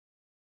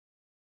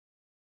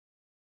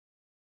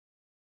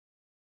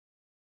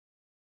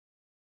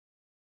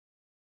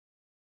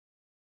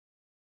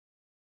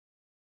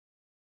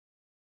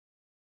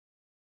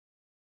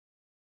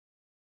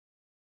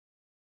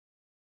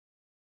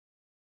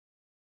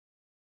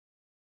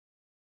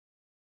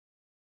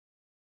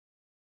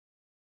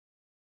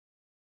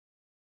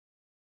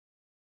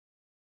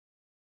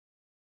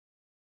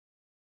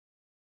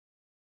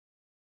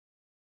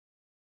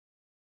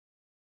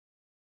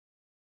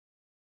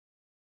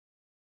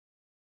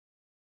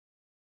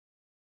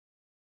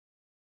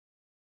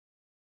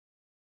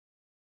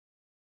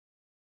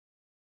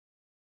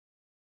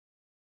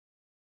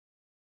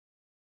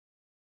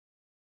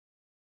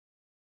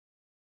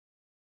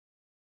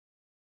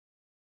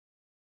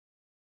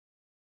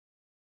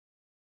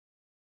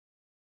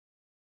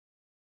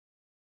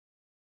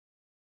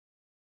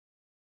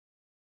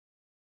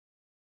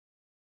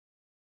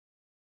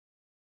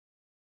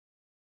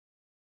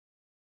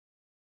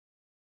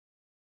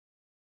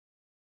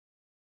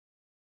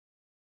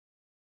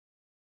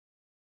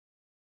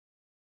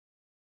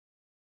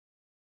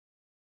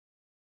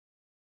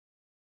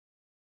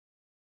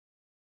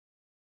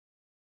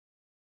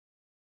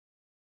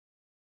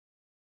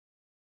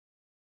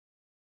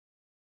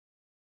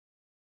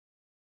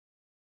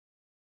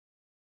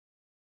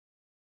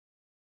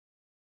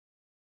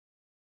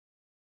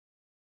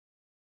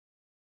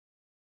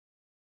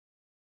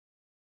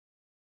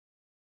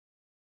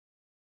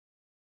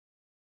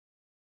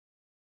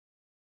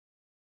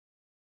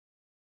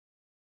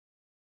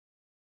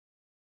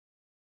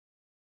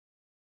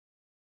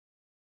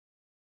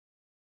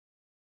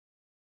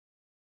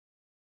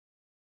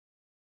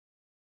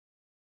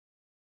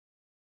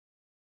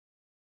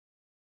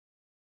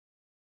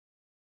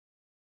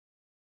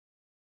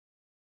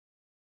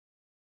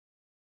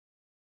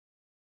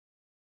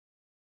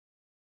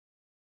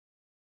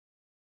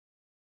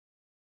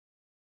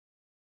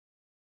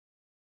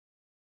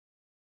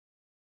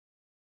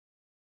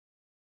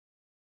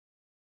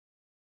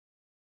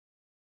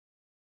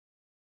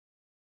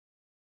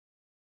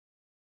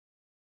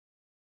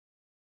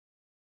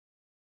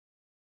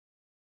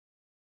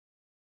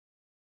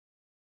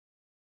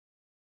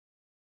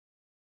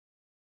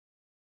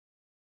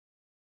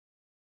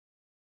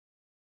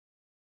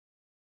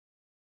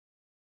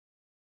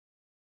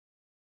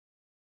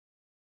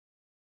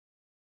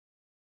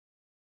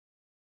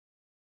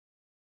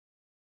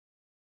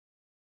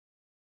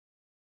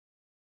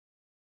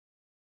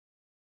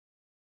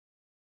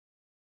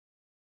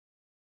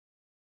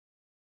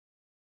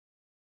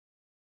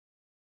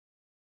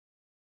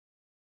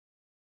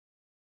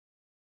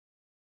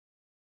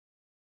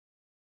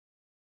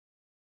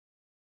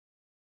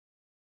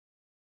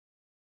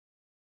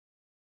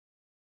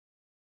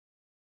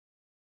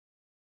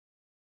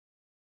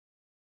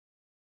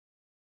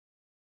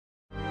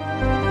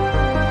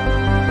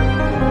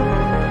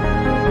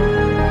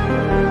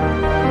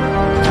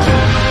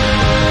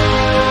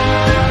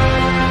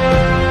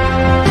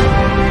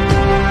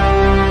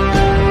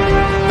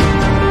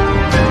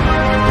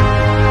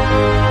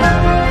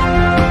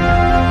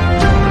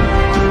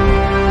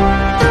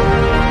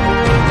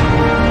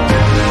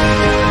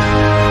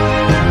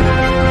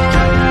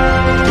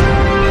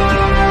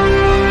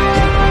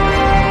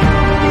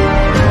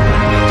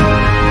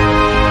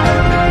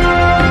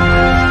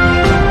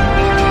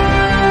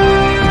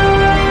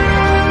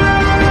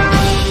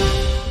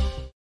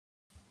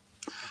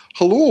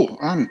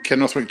I'm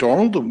Kenneth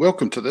MacDonald, and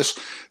welcome to this,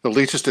 the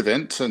latest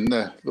event in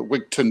the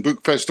Wigton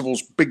Book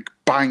Festival's Big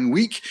Bang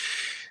Week.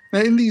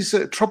 Now, in these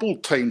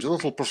troubled times, a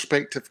little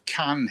perspective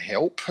can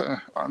help,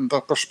 and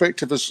a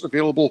perspective is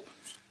available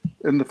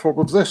in the form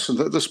of this. And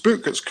this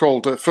book, it's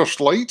called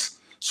First Light,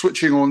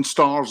 Switching on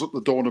Stars at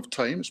the Dawn of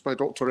Time. It's by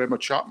Dr Emma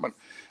Chapman.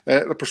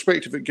 The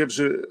perspective it gives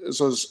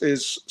us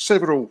is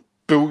several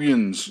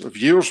billions of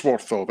years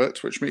worth of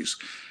it, which makes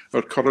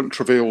our current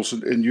travails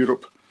in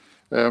Europe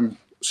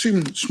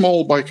seem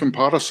small by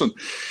comparison.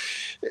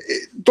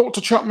 Dr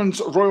Chapman's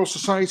Royal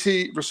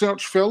Society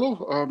Research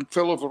Fellow,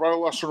 Fellow of the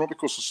Royal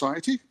Astronomical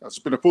Society, has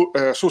been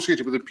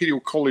associated with Imperial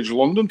College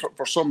London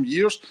for some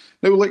years,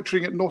 now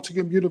lecturing at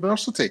Nottingham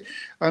University.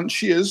 And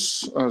she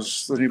is,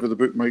 as the name of the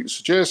book might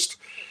suggest,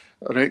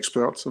 an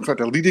expert, in fact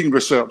a leading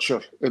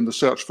researcher in the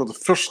search for the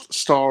first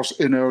stars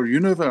in our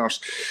universe.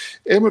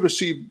 Emma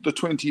received the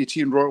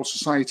 2018 Royal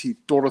Society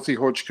Dorothy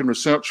Hodgkin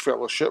Research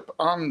Fellowship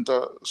and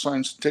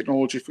Science and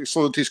Technology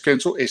Facilities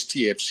Council,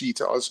 STFC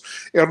to us,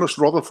 Ernest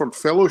Rutherford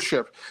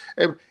Fellowship.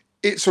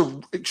 It's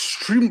an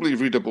extremely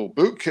readable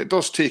book. It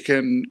does take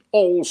in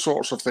all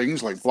sorts of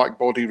things like black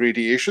body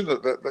radiation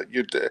that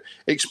you'd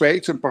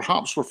expect and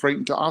perhaps were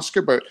frightened to ask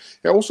about.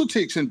 It also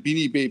takes in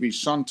Beanie Babies,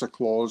 Santa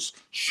Claus,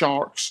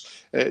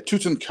 sharks,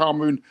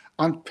 Tutankhamun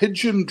and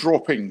pigeon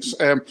droppings,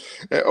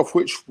 of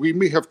which we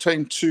may have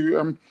time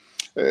to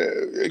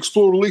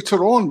explore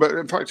later on. But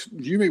in fact,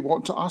 you may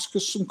want to ask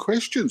us some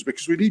questions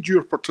because we need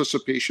your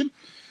participation.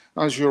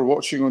 As you're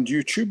watching on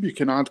YouTube, you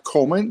can add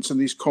comments,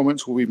 and these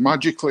comments will be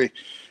magically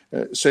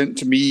sent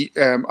to me,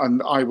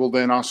 and I will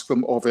then ask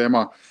them of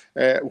Emma,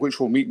 which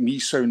will make me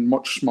sound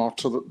much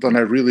smarter than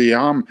I really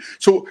am.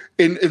 So,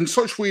 in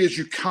such way as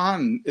you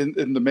can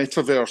in the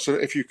metaverse,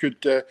 if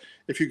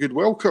you could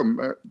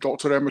welcome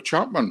Dr. Emma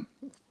Chapman.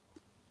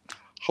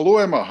 Hello,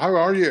 Emma. How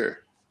are you?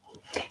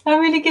 I'm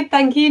really good,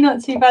 thank you.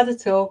 Not too bad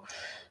at all.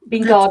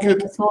 Been gardening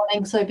this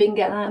morning, so been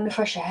getting out in the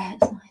fresh air.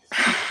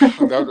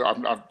 It's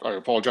nice. I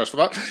apologise for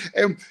that.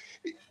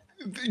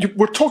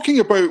 We're talking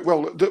about,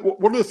 well,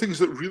 one of the things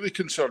that really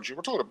concerns you,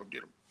 we're talking about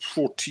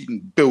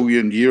 14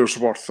 billion years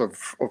worth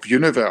of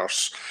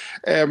universe.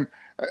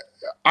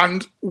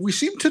 And we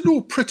seem to know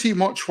pretty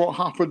much what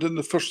happened in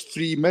the first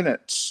 3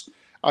 minutes.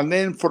 And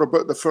then for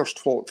about the first,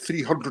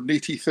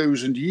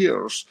 380,000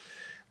 years.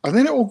 And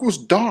then it all goes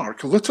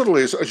dark,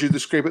 literally, as you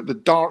describe it, the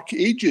dark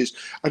ages.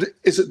 And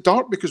is it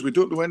dark because we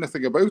don't know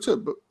anything about it,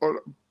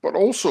 but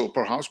also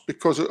perhaps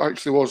because it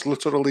actually was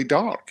literally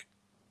dark?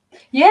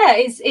 Yeah,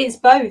 it's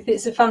both.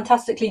 It's a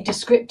fantastically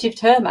descriptive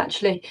term,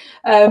 actually,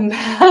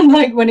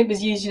 unlike when it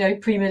was used,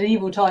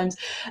 pre-medieval times,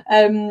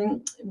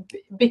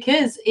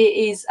 because it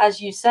is,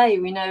 as you say,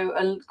 we know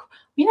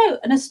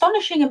an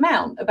astonishing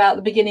amount about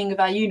the beginning of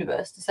our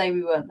universe, to say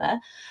we weren't there,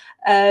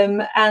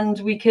 and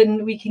we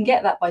can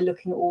get that by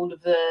looking at all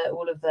of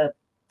the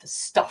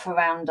stuff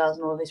around us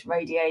and all this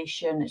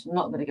radiation, which I'm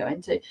not going to go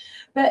into.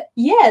 But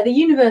yeah, the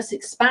universe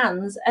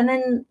expands, and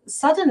then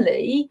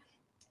suddenly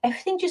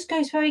everything just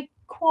goes very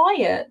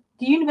quiet.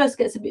 The universe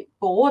gets a bit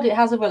bored. It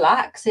has a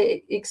relax.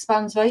 It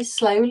expands very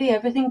slowly.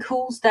 Everything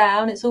cools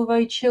down. It's all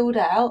very chilled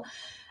out.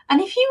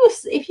 And if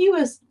you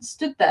were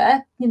stood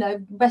there,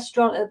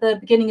 restaurant at the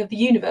beginning of the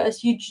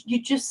universe,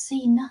 you'd just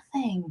see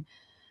nothing.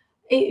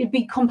 It'd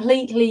be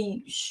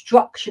completely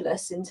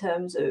structureless in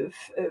terms of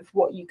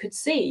what you could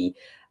see.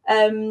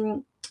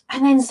 And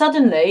then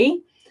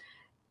suddenly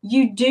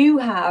you do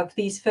have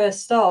these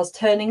first stars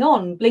turning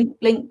on, blink,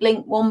 blink,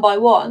 blink, one by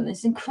one.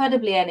 This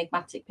incredibly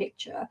enigmatic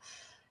picture.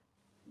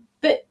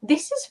 But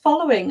this is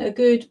following a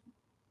good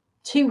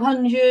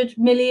 200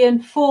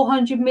 million,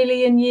 400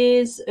 million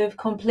years of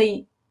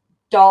complete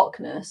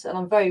darkness. And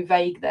I'm very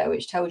vague there,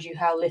 which tells you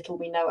how little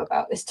we know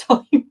about this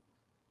time.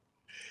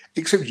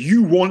 Except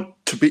you want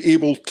to be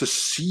able to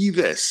see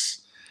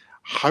this.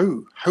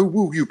 How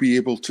will you be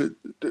able to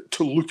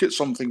look at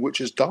something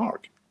which is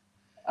dark?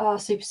 Oh,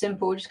 super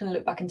simple. We're just going to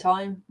look back in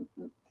time.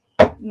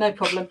 No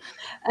problem.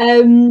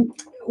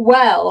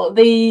 Well,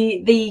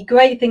 the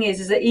great thing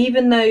is that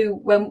even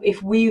though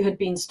if we had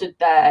been stood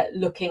there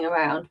looking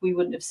around, we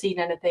wouldn't have seen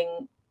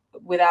anything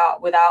with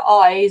our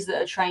eyes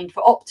that are trained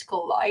for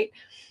optical light.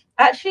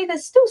 Actually,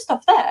 there's still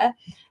stuff there.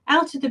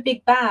 Out of the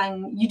Big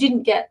Bang, you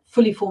didn't get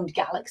fully formed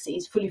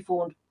galaxies, fully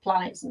formed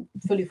planets, and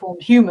fully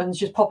formed humans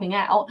just popping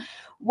out.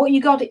 What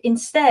you got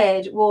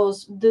instead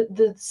was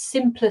the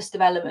simplest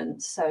of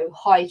elements, so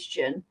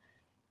hydrogen,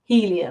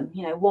 helium,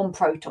 one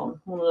proton,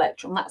 one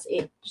electron, that's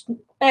it, just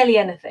barely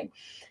anything,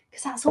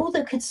 because that's all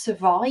that could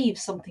survive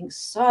something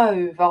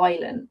so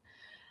violent.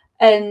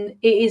 And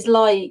it is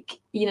like,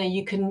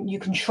 you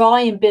can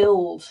try and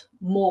build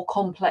more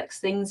complex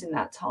things in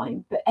that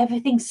time, but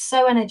everything's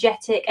so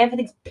energetic,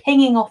 everything's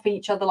pinging off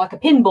each other like a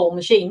pinball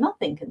machine,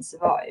 nothing can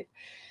survive.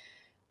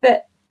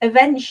 But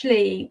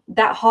eventually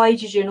that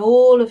hydrogen,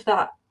 all of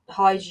that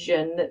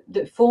hydrogen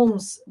that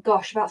forms,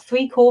 gosh, about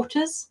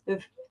 3/4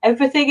 of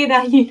everything in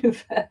our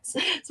universe.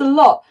 It's a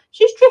lot. It's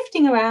just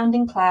drifting around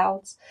in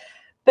clouds,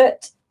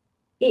 but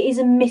it is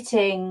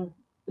emitting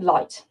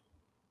light.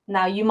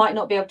 Now, you might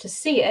not be able to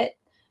see it,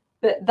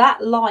 but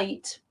that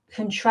light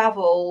can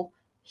travel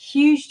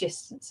huge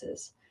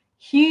distances,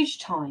 huge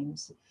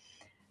times,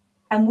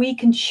 and we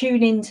can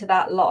tune into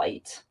that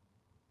light,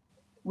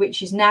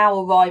 which is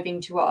now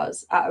arriving to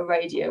us at a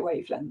radio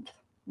wavelength.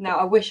 Now,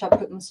 I wish I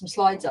put some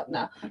slides up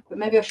now, but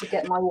maybe I should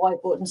get my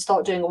whiteboard and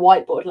start doing a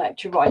whiteboard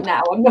lecture right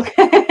now. I'm not,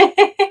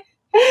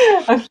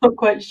 I'm not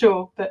quite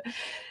sure, but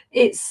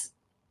it's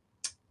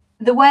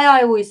the way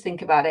I always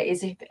think about it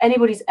is if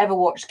anybody's ever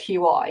watched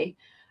QI,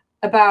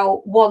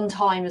 about one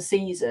time a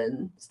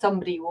season,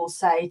 somebody will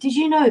say, did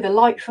you know the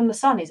light from the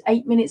sun is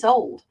 8 minutes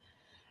old?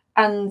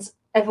 And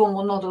everyone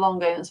will nod along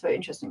going, that's very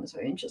interesting, that's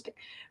very interesting.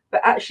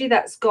 But actually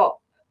that's got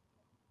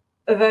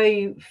a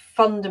very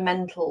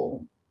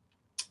fundamental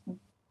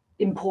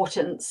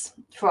importance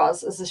for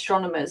us as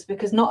astronomers,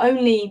 because not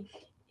only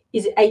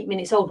is it 8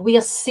 minutes old, we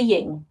are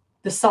seeing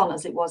the sun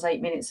as it was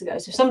 8 minutes ago.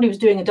 So if somebody was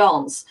doing a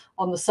dance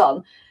on the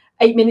sun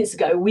 8 minutes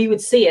ago, we would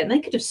see it and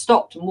they could have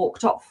stopped and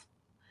walked off.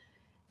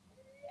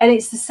 And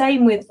it's the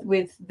same with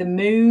the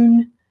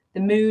moon.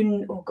 The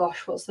moon, oh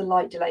gosh, what's the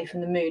light delay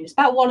from the moon? It's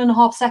about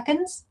 1.5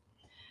 seconds.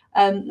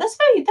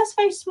 That's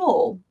very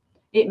small.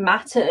 It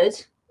mattered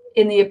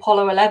in the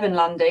Apollo 11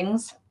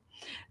 landings,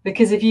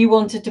 because if you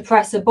wanted to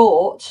press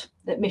abort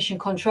at mission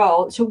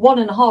control, it took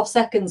 1.5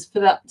 seconds for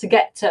that to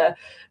get to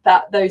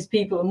those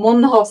people, and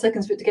 1.5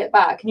 seconds for it to get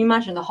back. Can you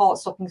imagine the heart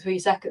stopping 3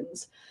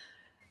 seconds?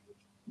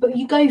 But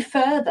you go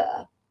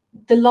further,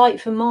 the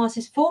light from Mars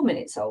is 4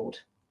 minutes old.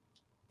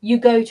 You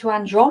go to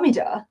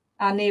Andromeda,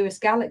 our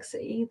nearest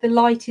galaxy, the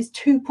light is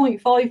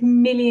 2.5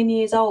 million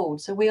years old.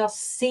 So we are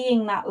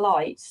seeing that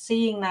light,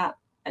 seeing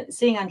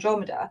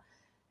Andromeda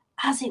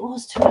as it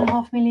was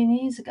 2.5 million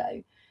years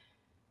ago.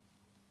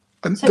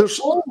 And so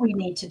all we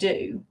need to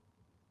do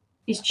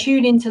is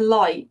tune into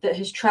light that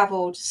has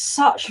traveled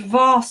such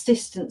vast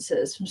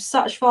distances, from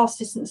such vast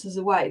distances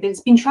away, that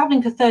it's been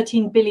traveling for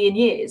 13 billion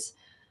years.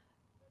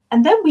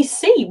 And then we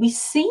see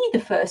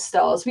the first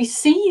stars, we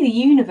see the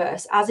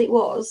universe as it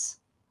was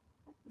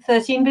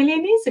 13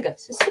 billion years ago.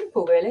 It's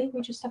simple, really.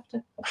 We just have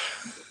to.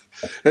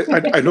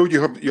 I know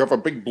you have a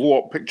big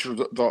blow-up picture of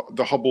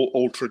the Hubble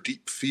Ultra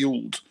Deep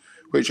Field,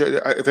 which,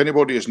 if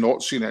anybody has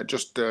not seen it,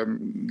 just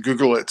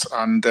Google it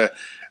and,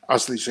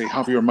 as they say,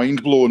 have your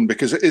mind blown,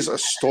 because it is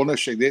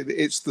astonishing.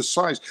 It's the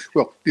size.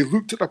 Well, they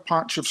looked at a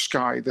patch of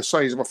sky the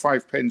size of a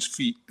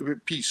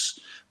 5p piece,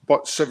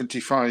 but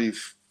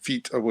 75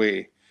 feet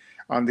away.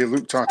 And they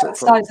looked at it the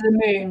size of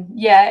the moon.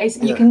 Yeah,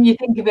 you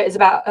think of it as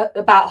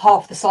about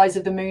half the size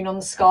of the moon on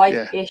the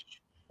sky ish.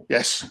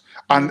 Yes,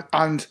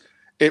 and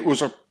it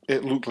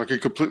looked like a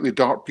completely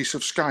dark piece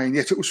of sky, and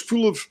yet it was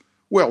full of,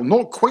 well,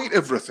 not quite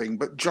everything,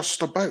 but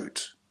just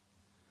about.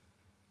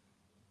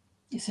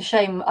 It's a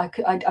shame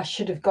I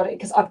should have got it,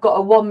 because I've got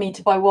a 1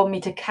 meter by 1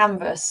 meter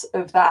canvas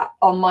of that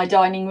on my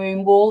dining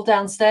room wall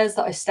downstairs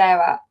that I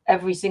stare at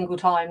every single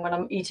time when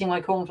I'm eating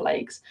my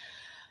cornflakes.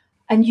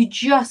 And you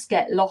just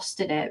get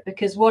lost in it,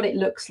 because what it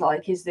looks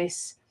like is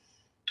this,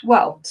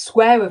 well,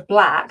 square of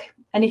black.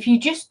 And if you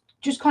just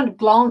kind of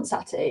glance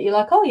at it, you're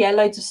like, oh yeah,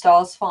 loads of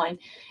stars, fine.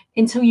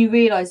 Until you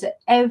realize that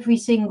every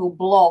single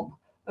blob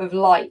of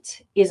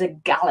light is a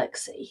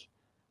galaxy.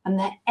 And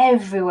they're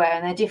everywhere,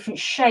 and they're different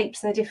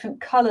shapes, they're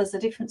different colors, they're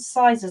different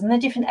sizes, and they're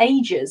different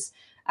ages,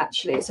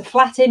 actually. It's a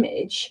flat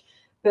image,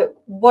 but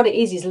what it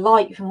is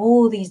light from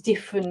all these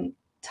different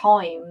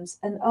times.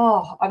 And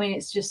oh, I mean,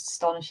 it's just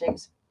astonishing.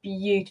 It's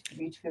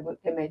beautiful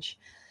image.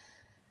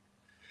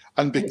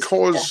 And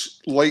because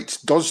light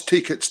does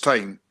take its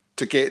time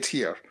to get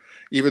here,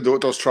 even though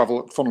it does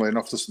travel, funnily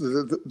enough,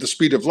 the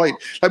speed of light,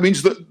 that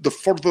means that the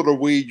further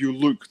away you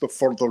look, the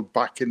further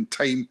back in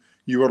time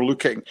you are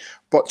looking.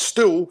 But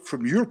still,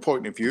 from your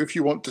point of view, if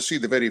you want to see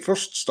the very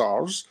first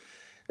stars,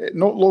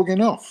 not long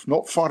enough,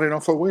 not far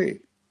enough away.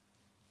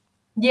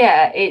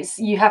 Yeah,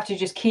 you have to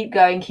just keep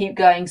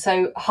going.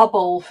 So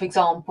Hubble, for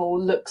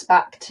example, looks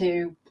back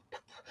to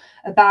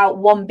about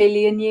 1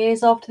 billion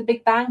years after the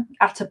Big Bang,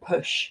 at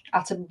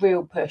a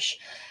real push.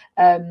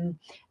 And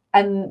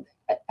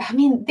I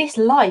mean, this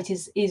light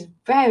is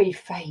very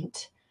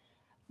faint.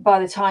 By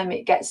the time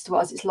it gets to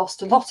us, it's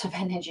lost a lot of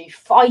energy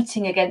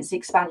fighting against the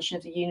expansion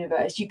of the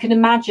universe. You can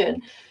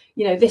imagine,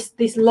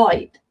 this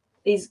light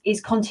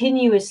is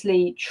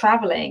continuously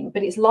traveling,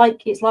 but it's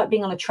like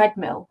being on a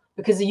treadmill,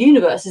 because the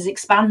universe is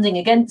expanding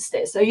against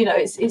it. So,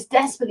 it's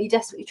desperately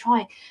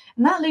trying.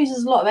 And that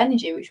loses a lot of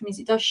energy, which means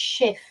it does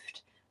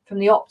shift from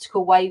the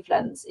optical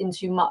wavelengths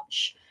into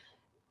much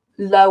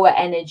lower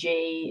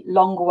energy,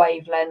 longer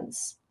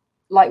wavelengths,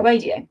 like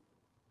radio,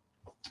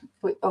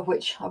 of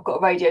which I've got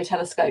a radio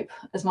telescope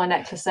as my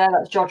necklace there.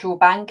 That's Jodrell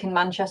Bank in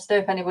Manchester.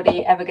 If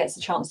anybody ever gets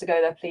a chance to go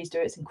there, please do.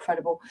 It's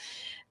incredible.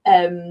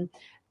 And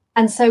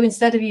so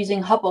instead of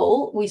using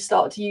Hubble, we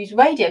start to use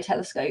radio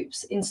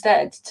telescopes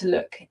instead to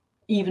look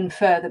even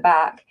further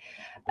back.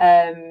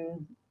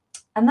 And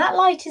that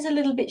light is a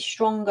little bit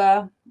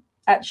stronger,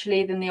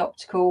 actually, than the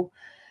optical.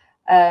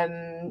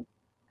 And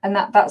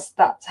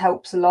that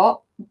helps a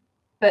lot.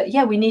 But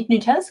yeah, we need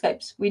new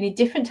telescopes. We need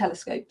different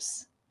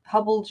telescopes.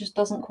 Hubble just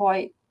doesn't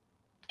quite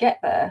get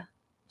there.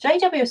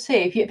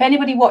 JWST, if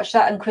anybody watched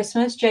that on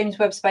Christmas, James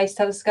Webb Space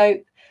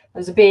Telescope,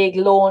 was a big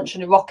launch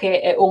and a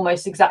rocket at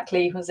almost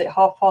exactly, was it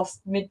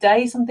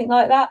midday, something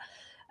like that?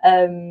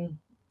 And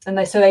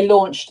they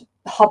launched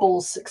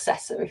Hubble's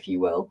successor, if you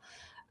will,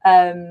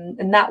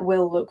 and that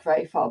will look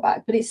very far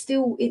back, but it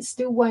still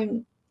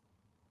won't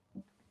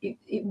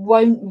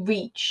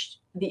reach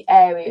the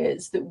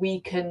areas that we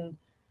can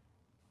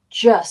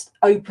just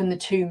open the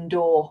tomb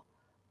door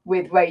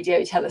with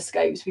radio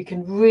telescopes. We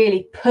can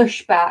really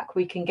push back.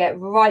 We can get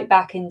right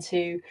back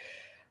into,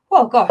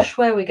 well, gosh,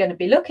 where are we going to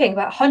be looking?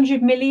 About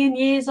 100 million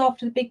years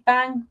after the Big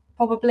Bang,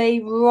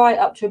 probably, right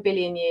up to 1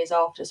 billion years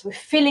after. So we're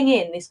filling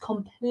in this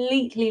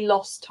completely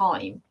lost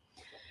time,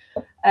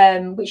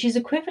 which is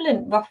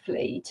equivalent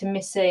roughly to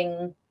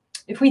missing,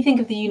 if we think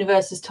of the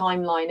universe's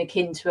timeline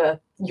akin to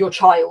your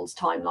child's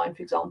timeline,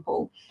 for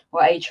example,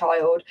 or a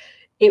child,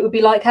 it would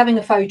be like having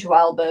a photo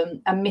album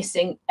and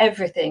missing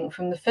everything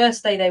from the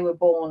first day they were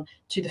born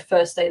to the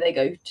first day they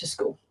go to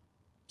school.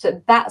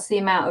 So that's the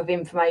amount of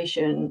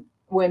information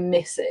we're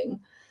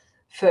missing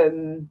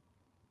from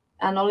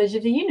our knowledge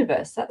of the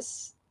universe.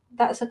 That's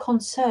a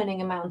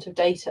concerning amount of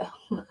data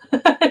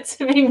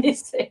to be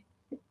missing.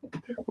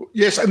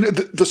 Yes, and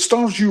the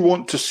stars you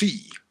want to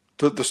see,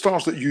 the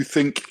stars that you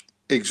think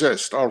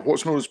exist, are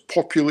what's known as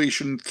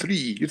population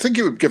 3. You'd think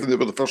it would, given they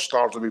were the first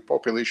stars, to be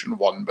population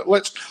 1, but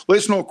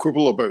let's not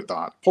quibble about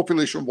that.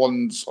 Population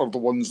 1s are the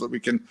ones that we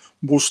can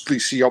mostly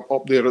see up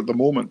there at the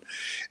moment.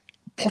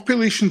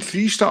 Population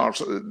 3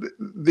 stars,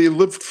 they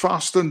lived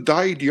fast and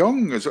died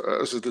young, as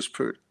it is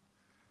put.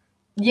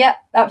 Yeah,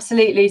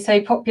 absolutely. So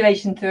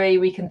population 3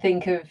 we can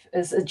think of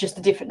as just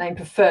a different name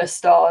for first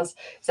stars.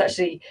 It's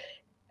actually,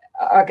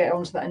 I'll get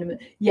onto that in a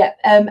minute. Yeah,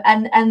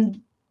 and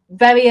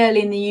very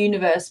early in the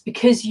universe,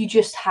 because you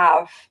just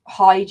have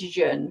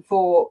hydrogen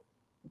for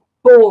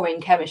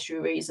boring chemistry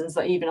reasons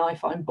that even I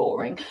find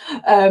boring.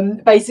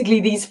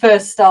 Basically, these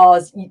first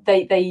stars,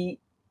 they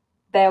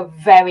are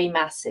very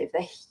massive.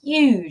 They're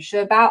huge.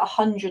 They're about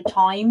 100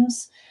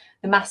 times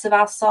the mass of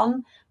our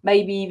sun,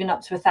 maybe even up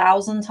to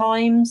 1,000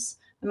 times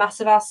the mass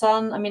of our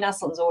sun. I mean, our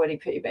sun's already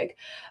pretty big.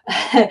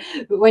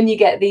 But when you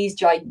get these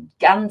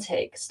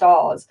gigantic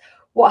stars,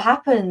 what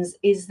happens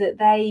is that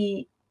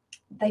they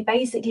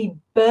basically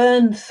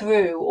burn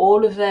through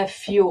all of their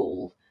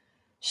fuel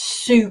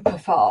super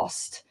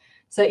fast.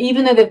 So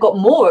even though they've got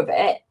more of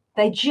it,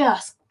 they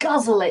just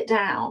guzzle it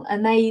down,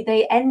 and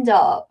they end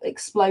up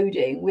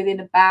exploding within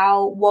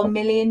about 1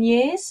 million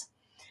years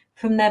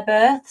from their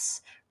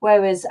births,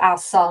 whereas our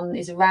sun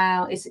is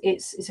around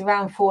it's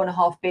around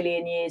 4.5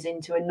 billion years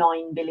into a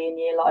 9 billion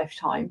year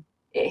lifetime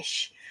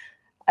ish.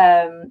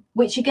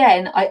 Which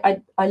again, I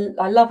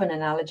love an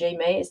analogy,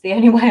 mate. It's the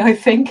only way I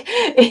think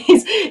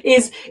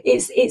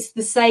it's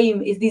the same.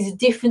 These are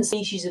different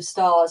species of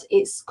stars.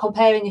 It's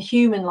comparing a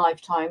human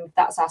lifetime,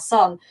 that's our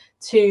sun,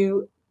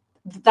 to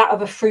that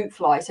of a fruit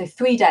fly. So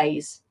 3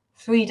 days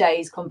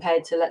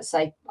compared to, let's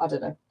say, I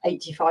don't know,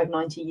 85,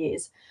 90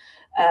 years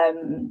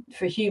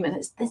for a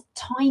human. They're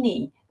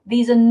tiny.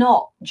 These are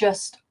not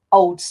just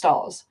old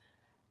stars.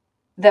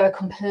 They're a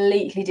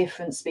completely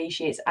different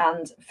species,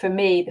 and for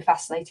me the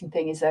fascinating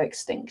thing is they're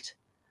extinct,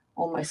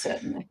 almost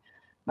certainly,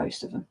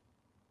 most of them.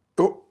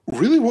 But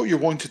really what you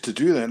wanted to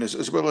do then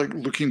is well, like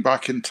looking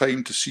back in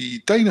time to see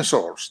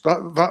dinosaurs,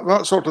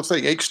 that sort of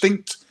thing,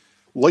 extinct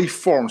life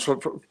forms,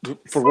 for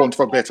want of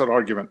a better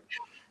argument.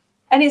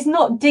 And it's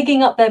not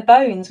digging up their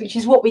bones, which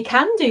is what we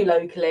can do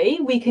locally.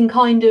 We can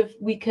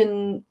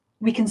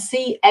we can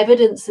see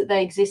evidence that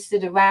they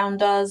existed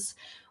around us.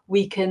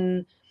 We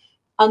can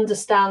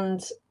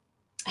understand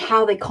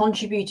how they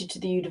contributed to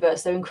the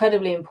universe. They're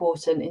incredibly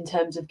important in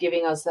terms of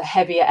giving us the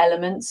heavier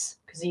elements,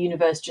 because the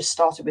universe just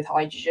started with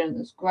hydrogen.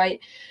 That's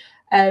great.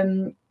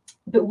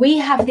 But we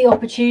have the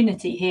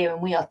opportunity here,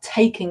 and we are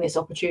taking this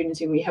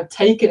opportunity, we have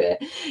taken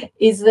it,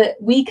 is that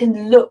we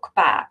can look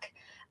back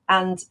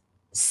and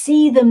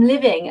see them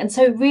living. And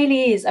so it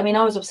really is, I mean,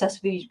 I was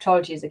obsessed with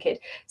Egyptology as a kid.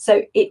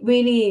 So it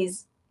really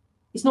is,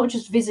 it's not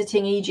just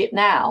visiting Egypt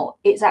now,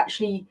 it's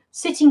actually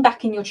sitting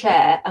back in your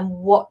chair and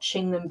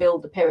watching them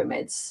build the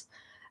pyramids.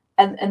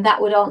 And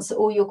that would answer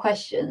all your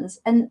questions.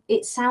 And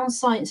it sounds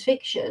science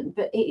fiction,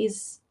 but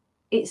it's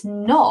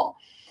not.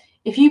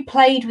 If you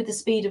played with the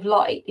speed of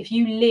light, if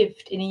you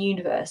lived in a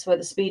universe where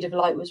the speed of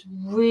light was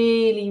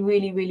really,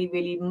 really, really,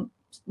 really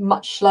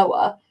much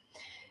slower,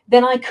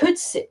 then I could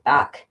sit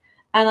back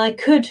and I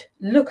could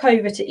look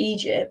over to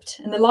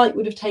Egypt, and the light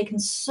would have taken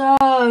so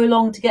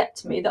long to get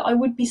to me that I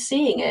would be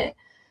seeing it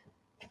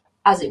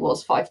as it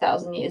was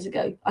 5,000 years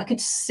ago. I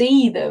could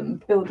see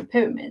them build the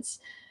pyramids.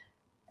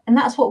 And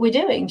that's what we're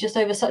doing, just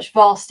over such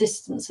vast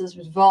distances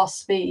with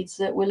vast speeds,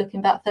 that we're looking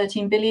about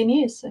 13 billion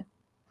years. So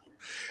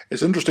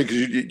it's interesting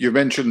because you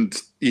mentioned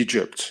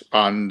Egypt,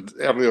 and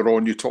earlier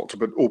on you talked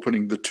about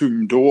opening the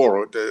tomb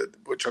door,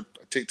 which I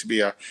take to be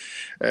an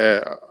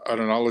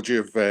analogy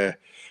of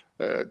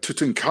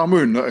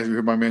Tutankhamun,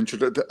 whom I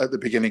mentioned at the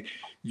beginning.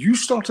 You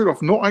started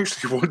off not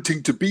actually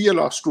wanting to be an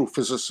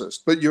astrophysicist,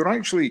 but you're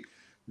actually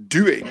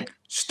doing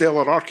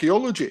stellar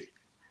archaeology.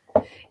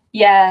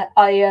 Yeah,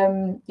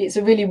 it's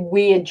a really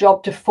weird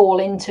job to fall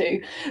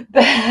into,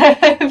 but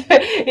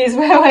it's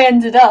where I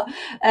ended up.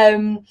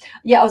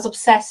 Yeah, I was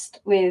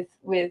obsessed with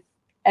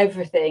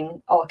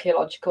everything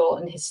archaeological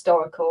and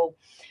historical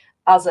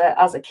as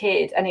a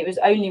kid, and it was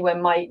only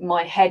when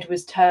my head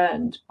was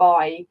turned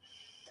by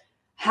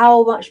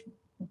how much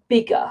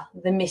bigger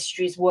the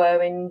mysteries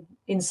were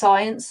in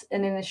science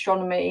and in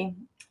astronomy,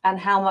 and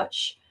how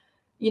much,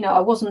 I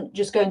wasn't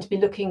just going to be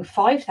looking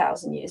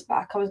 5,000 years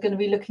back. I was going to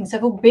be looking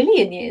several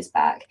billion years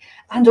back.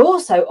 And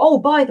also, oh,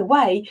 by the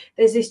way,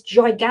 there's this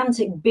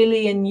gigantic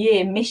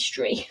billion-year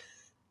mystery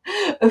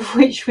of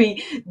which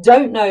we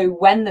don't know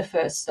when the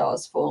first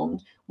stars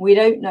formed. We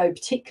don't know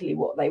particularly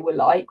what they were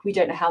like. We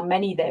don't know how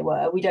many there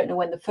were. We don't know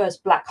when the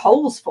first black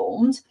holes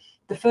formed,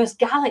 the first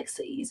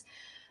galaxies.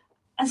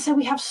 And so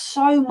we have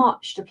so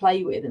much to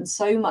play with and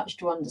so much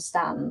to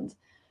understand.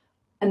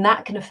 And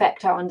that can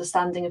affect our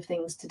understanding of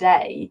things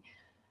today.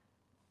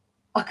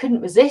 I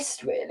couldn't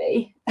resist,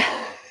 really,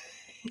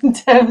 in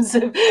terms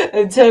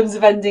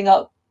of ending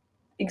up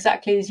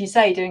exactly as you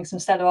say, doing some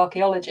stellar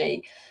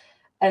archaeology,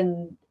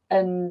 and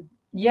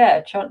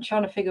yeah, trying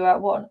to figure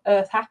out what on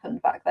earth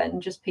happened back then,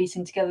 just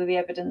piecing together the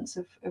evidence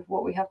of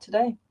what we have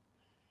today.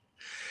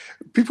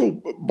 People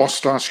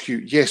must ask you,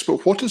 yes,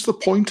 but what is the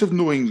point of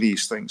knowing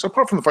these things?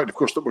 Apart from the fact, of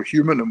course, that we're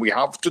human and we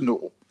have to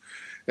know.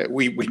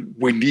 We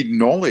need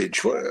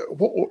knowledge.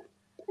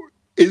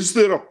 Is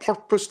there a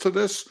purpose to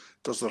this?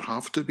 Does there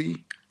have to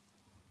be?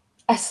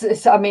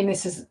 I mean,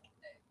 it's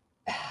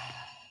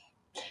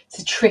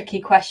a tricky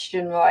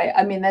question, right?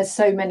 I mean, there's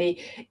so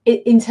many.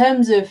 In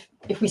terms of,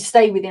 if we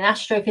stay within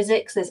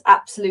astrophysics, there's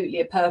absolutely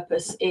a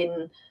purpose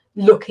in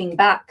looking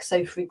back.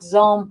 So, for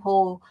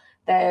example,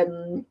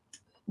 the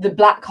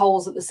black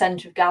holes at the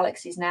center of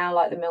galaxies now,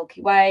 like the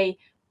Milky Way,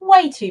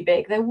 way too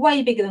big. They're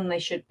way bigger than they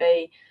should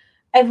be.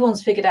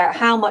 Everyone's figured out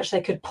how much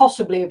they could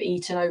possibly have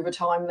eaten over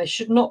time. They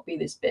should not be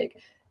this big,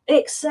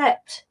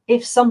 except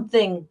if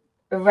something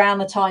around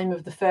the time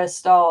of the first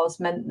stars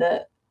meant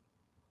that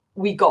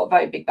we got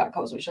very big black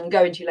holes, which I'll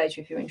go into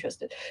later if you're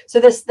interested. So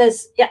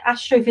there's yeah,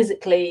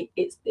 astrophysically,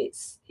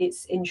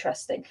 it's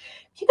interesting.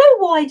 If you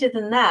go wider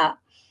than that,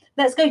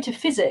 let's go to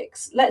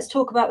physics. Let's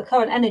talk about the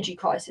current energy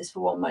crisis for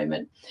one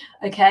moment.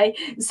 Okay,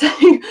 so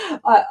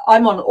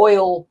I'm on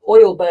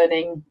oil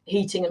burning,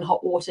 heating and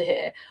hot water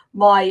here.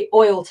 My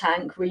oil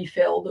tank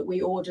refill that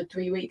we ordered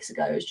 3 weeks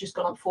ago has just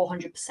gone up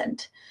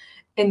 400%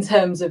 in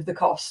terms of the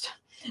cost.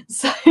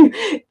 So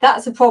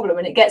that's a problem,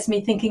 and it gets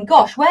me thinking,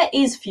 gosh, where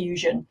is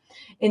fusion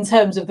in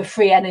terms of the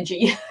free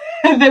energy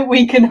that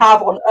we can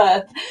have on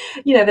Earth?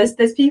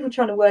 There's people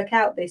trying to work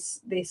out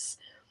these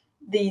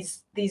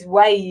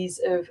ways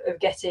of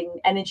getting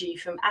energy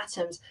from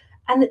atoms,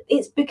 and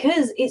it's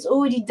because it's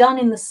already done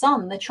in the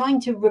sun. They're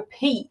trying to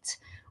repeat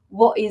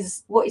what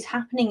is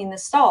happening in the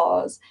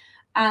stars,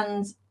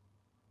 and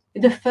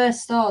the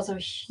first stars are a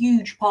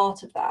huge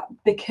part of that,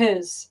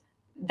 because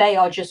they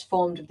are just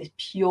formed of this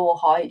pure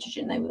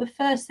hydrogen. They were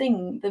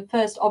the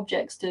first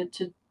objects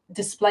to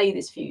display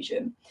this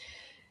fusion.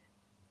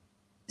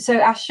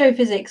 So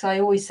astrophysics, I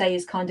always say,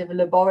 is kind of a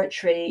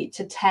laboratory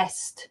to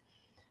test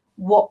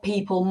what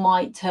people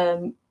might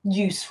term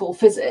useful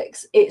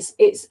physics.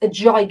 It's a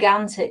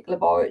gigantic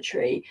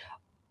laboratory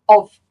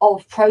of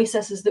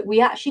processes that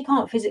we actually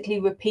can't physically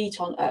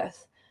repeat on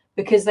Earth,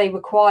 because they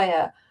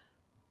require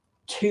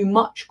too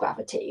much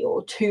gravity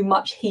or too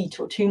much heat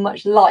or too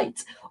much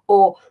light,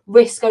 or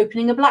risk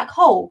opening a black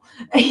hole.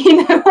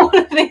 All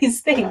of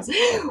these things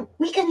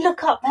we can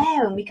look up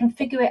there and we can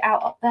figure it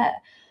out up there.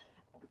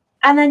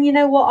 And then, you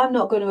know what, I'm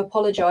not going to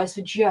apologize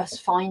for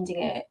just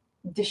finding it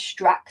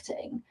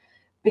distracting,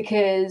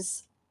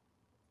 because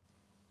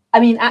I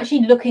mean,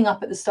 actually looking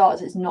up at the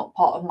stars is not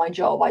part of my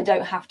job. I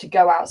don't have to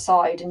go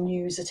outside and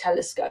use a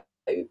telescope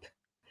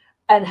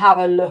and have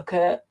a look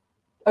at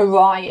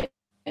Orion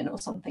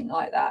or something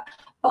like that.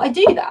 But I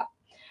do that.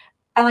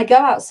 And I go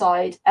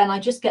outside and I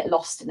just get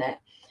lost in it,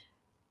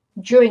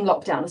 during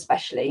lockdown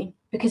especially,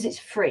 because it's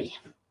free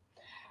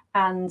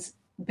and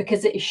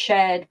because it is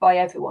shared by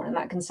everyone. And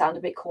that can sound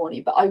a bit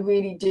corny, but I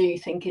really do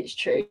think it's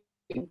true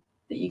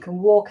that you can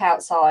walk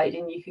outside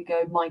and you could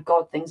go, my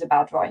God, things are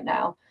bad right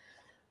now.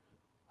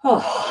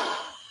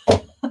 Oh.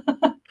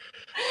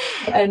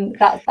 And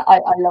I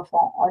love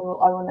that.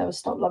 I will never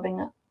stop loving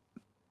it.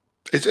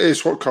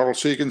 It's what Carl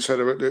Sagan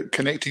said about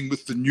connecting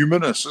with the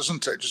numinous,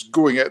 isn't it? Just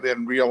going out there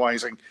and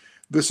realizing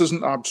this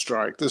isn't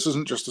abstract. This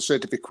isn't just a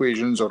set of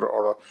equations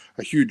or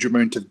a huge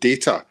amount of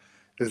data.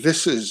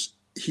 This is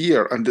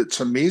here, and it's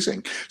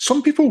amazing.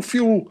 Some people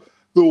feel,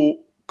 though,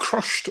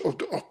 crushed or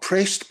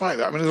oppressed by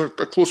that. I mean, there's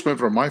a close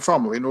member of my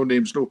family, no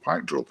names, no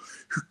pack drill,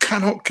 who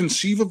cannot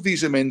conceive of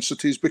these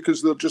immensities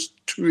because they're just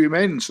too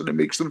immense and it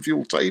makes them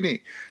feel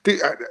tiny.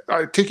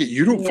 I take it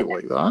you don't feel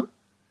like that.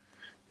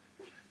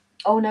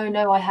 Oh,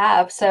 no, I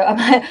have. So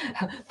I'm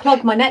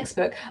plug my next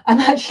book. I'm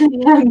actually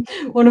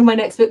one of my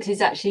next books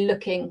is actually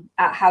looking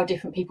at how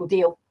different people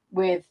deal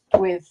with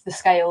the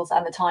scales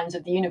and the times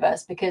of the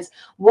universe, because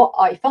what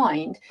I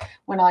find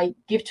when I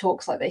give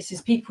talks like this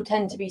is people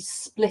tend to be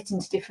split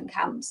into different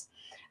camps,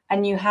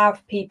 and you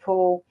have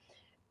people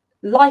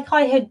like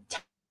I had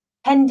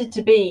tended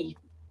to be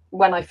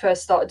when I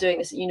first started doing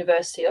this at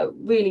university,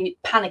 really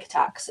panic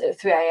attacks at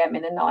 3 a.m.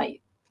 in the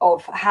night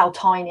of how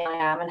tiny I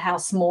am and how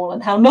small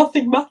and how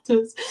nothing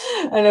matters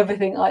and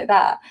everything like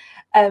that.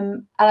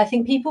 And I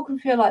think people can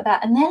feel like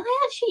that. And then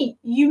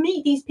you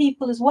meet these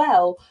people as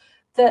well,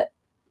 that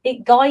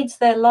it guides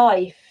their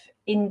life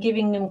in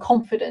giving them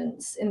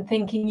confidence in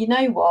thinking, you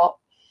know what,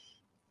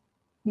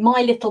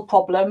 my little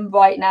problem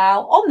right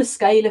now on the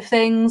scale of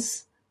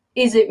things,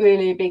 is it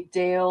really a big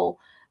deal?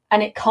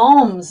 And it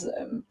calms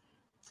them.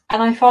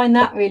 And I find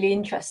that really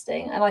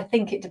interesting. And I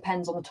think it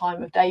depends on the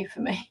time of day for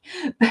me.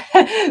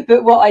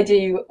 But what I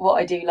do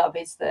love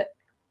is that,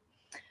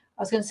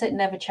 I was going to say it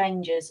never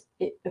changes.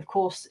 Of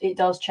course, it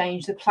does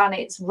change. The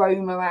planets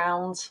roam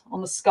around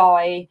on the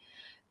sky.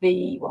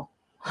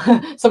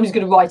 Somebody's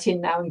going to write in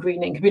now in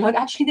green ink and be like,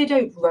 actually, they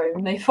don't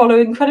roam. They follow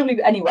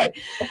incredibly. Anyway,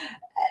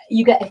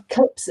 you get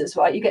eclipses,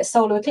 right? You get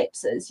solar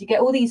eclipses. You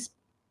get all these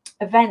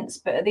events.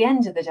 But at the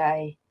end of the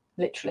day,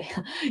 literally,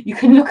 you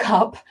can look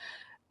up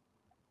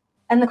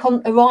and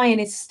Orion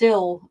is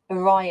still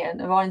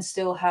Orion. Orion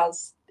still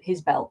has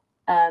his belt.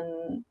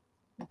 And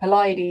the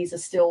Pleiades are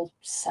still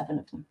 7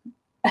 of them.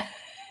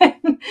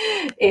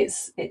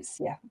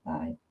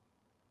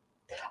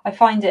 I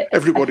find it.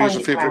 Everybody has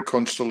a favourite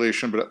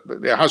constellation, but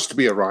it has to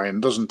be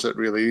Orion, doesn't it?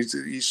 Really,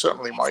 he's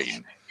certainly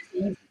mine.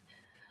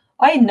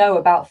 I know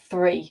about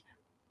 3.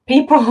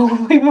 People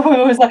were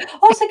always like,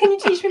 "Oh, so can you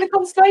teach me the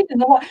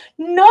constellations?" I'm like,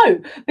 "No,"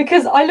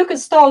 because I look at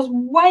stars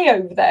way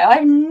over there. I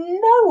have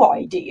no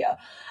idea.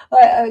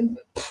 I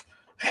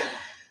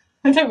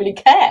don't really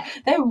care.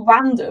 They're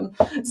random,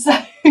 so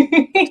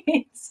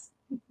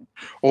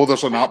Oh,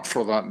 there's an app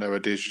for that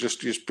nowadays. You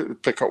just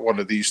pick up one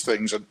of these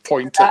things and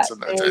point it,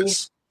 and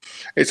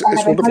it's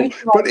wonderful.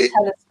 But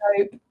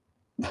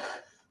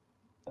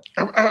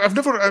I've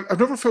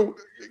never felt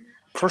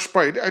crushed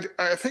by it.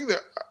 I think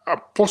that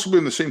I'm possibly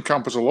in the same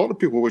camp as a lot of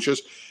people, which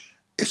is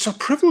it's a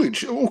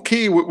privilege.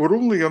 Okay, we're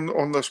only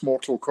on this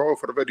mortal coil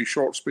for a very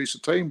short space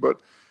of time, but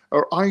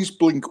our eyes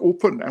blink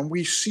open and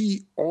we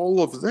see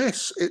all of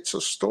this. It's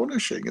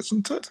astonishing,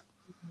 isn't it?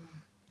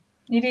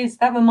 It is.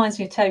 That reminds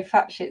me of Toe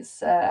Fatch.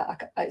 It's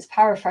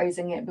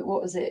paraphrasing it, but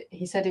what was it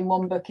he said in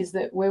one book is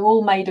that we're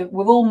all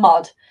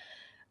mud,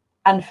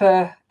 and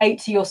for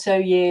 80 or so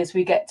years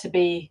we get to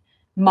be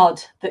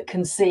mud that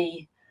can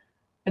see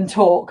and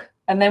talk,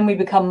 and then we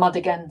become mud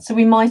again. So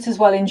we might as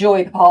well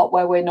enjoy the part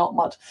where we're not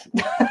mud.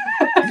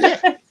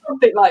 Yeah.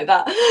 Something like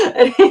that.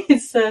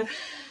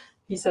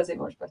 He says it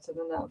much better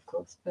than that, of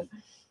course. But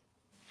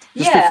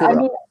yeah, I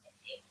mean,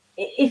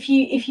 if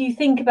you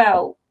think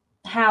about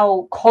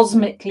how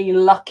cosmically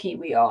lucky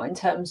we are in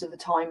terms of the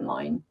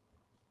timeline.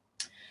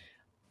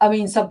 I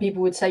mean, some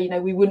people would say,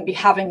 we wouldn't be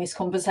having this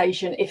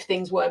conversation if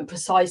things weren't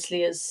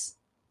precisely as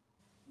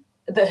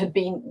that had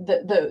been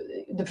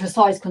the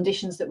precise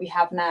conditions that we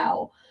have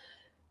now.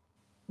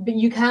 But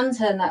you can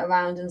turn that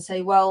around and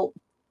say, well,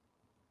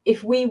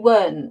 if we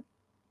weren't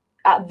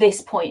at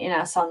this point in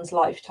our sun's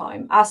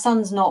lifetime, our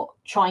sun's not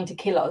trying to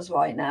kill us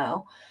right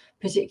now.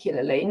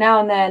 Particularly now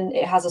and then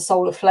it has a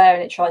solar flare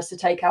and it tries to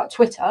take out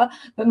Twitter,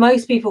 but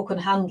most people can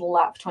handle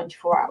that for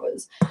 24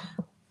 hours.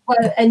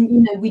 Well,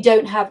 and we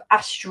don't have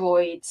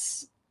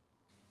asteroids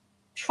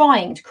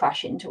trying to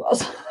crash into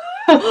us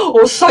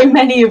or so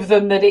many of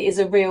them that it is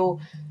a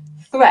real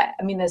threat.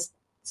 I mean, there's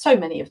so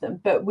many of them,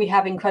 but we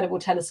have incredible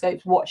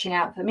telescopes watching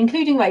out for them,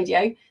 including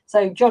radio.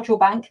 So jot your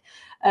bank.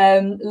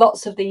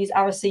 Lots of these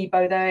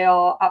Arecibo, they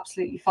are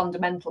absolutely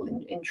fundamental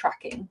in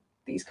tracking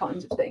these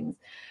kinds of things.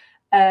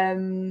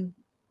 We're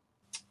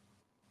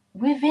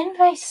in a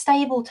very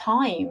stable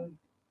time,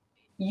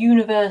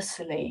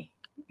 universally.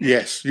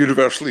 Yes,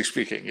 universally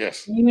speaking,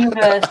 yes.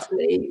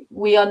 Universally,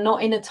 we are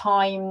not in a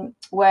time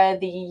where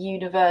the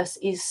universe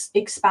is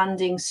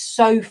expanding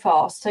so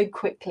fast, so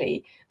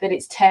quickly that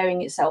it's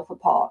tearing itself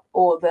apart,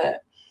 or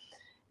that,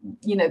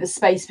 the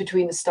space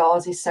between the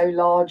stars is so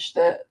large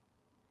that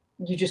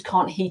you just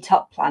can't heat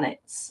up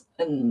planets.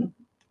 And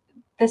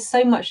there's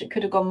so much that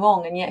could have gone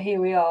wrong, and yet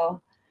here we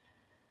are.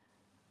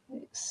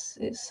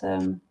 It's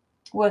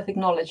worth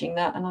acknowledging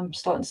that, and I'm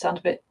starting to sound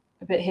a bit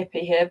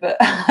hippie here, but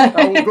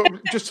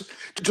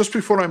just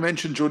before I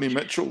mention Joni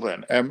Mitchell,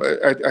 then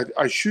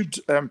I should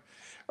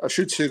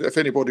say that if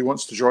anybody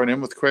wants to join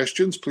in with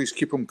questions, please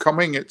keep them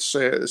coming. It's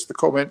the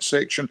comment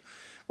section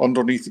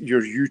underneath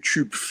your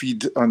YouTube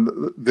feed,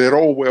 and they're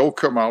all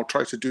welcome. I'll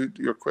try to do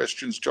your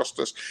questions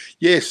justice.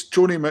 Yes,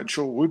 Joni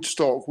Mitchell,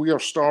 Woodstock, we are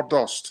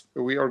stardust,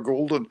 we are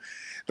golden.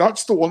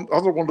 That's the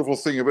other wonderful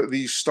thing about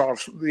these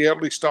stars, the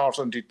early stars,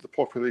 indeed the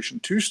population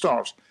 2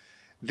 stars.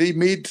 They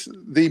make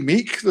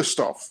the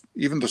stuff,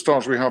 even the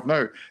stars we have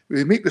now.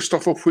 They make the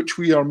stuff of which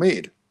we are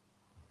made.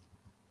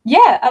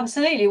 Yeah,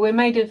 absolutely. We're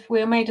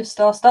made of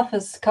star stuff,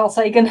 as Carl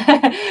Sagan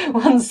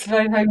once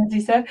very famously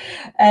said.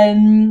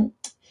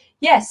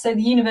 Yes, so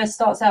the universe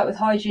starts out with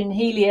hydrogen and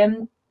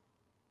helium.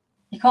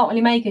 You can't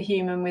really make a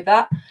human with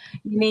that.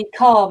 You need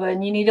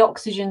carbon, you need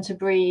oxygen to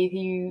breathe.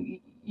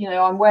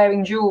 I'm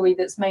wearing jewelry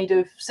that's made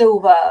of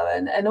silver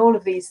and all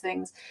of these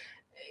things.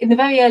 in the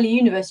very early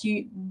universe,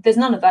 there's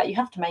none of that. You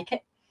have to make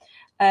it.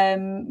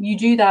 You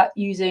do that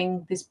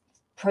using this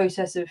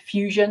process of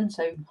fusion.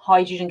 So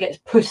hydrogen gets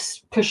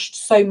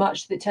pushed so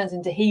much that it turns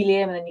into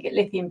helium, and then you get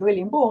lithium,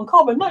 beryllium, boron,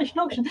 carbon, nitrogen,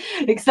 oxygen,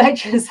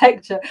 etc.,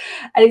 etc.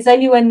 And it's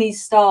only when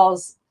these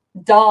stars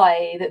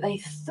die that they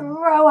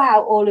throw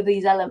out all of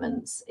these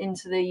elements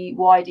into the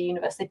wider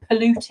universe. They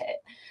pollute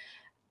it,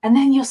 and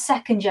then your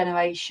second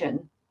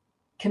generation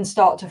can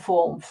start to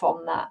form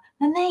from that.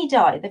 And they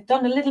die. They've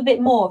done a little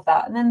bit more of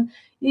that, and then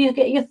you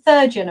get your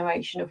third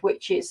generation, of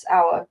which is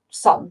our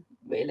sun,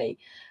 really.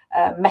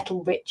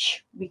 Metal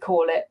rich, we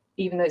call it,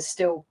 even though it's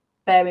still,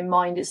 bear in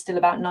mind, it's still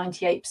about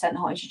 98%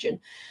 hydrogen.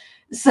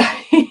 So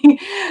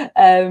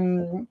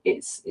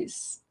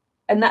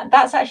and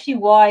that's actually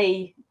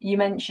why you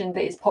mentioned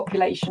that its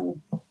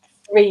population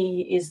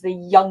 3 is the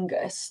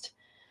youngest,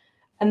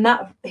 and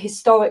that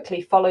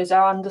historically follows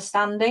our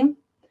understanding.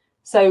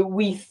 So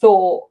we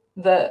thought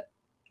that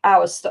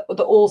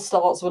that all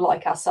stars were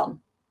like our sun,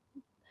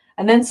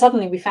 and then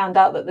suddenly we found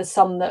out that there's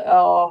some that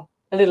are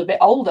a little bit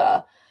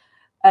older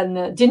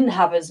and didn't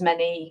have as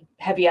many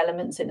heavy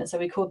elements in it, so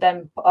we called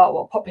them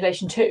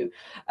population 2.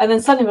 And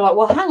then suddenly we're like,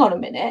 well, hang on a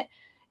minute,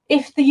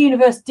 if the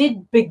universe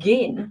did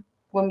begin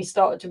when we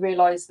started to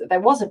realize that there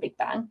was a big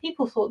bang,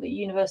 people thought the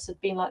universe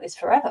had been like this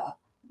forever,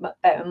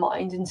 bear in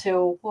mind,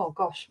 until, well,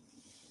 gosh,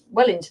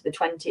 well into the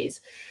 1920s,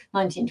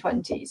 not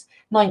 2020s.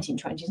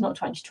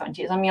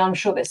 I mean, I'm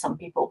sure there's some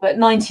people, but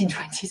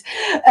 1920s.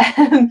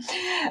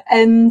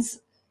 And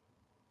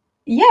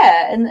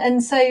yeah,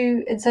 and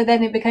so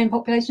then it became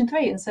population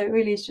 3, and so it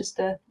really is just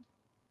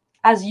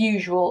as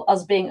usual,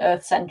 us being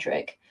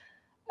Earth-centric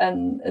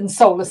and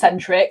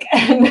solar-centric,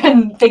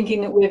 and thinking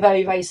that we're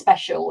very, very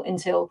special,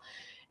 until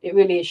it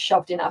really is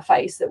shoved in our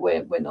face that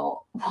we're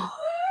not.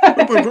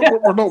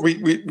 We're not. We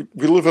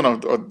live in a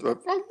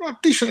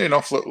decent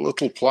enough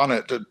little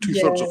planet,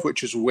 2/3 of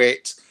which is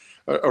wet,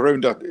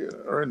 around a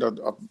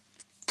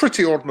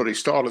pretty ordinary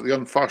star at the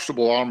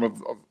unfashionable arm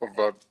of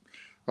a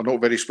not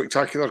very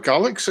spectacular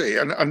galaxy,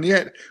 and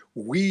yet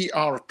we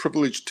are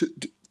privileged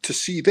to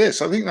see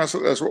this. I think that's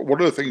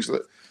one of the things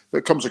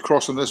that comes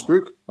across in this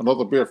book.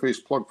 Another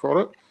barefaced plug for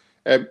it.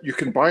 You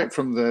can buy it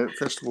from the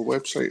festival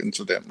website,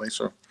 incidentally.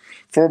 So,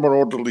 form an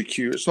orderly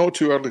queue. It's not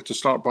too early to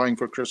start buying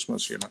for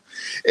Christmas, you know.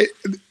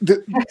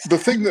 The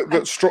thing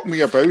that struck me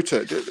about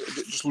it,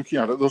 just looking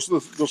at it,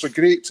 there's a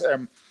great.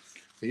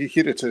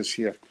 Here it is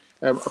here.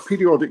 A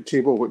periodic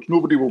table, which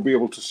nobody will be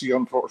able to see,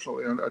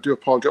 unfortunately, and I do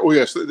apologize. Oh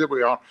yes, there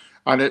we are,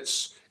 and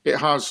it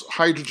has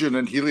hydrogen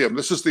and helium.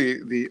 This is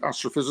the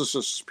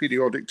astrophysicist's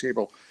periodic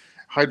table,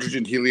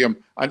 hydrogen,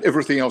 helium, and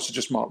everything else is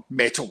just marked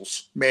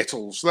metals.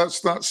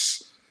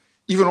 That's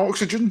even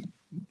oxygen.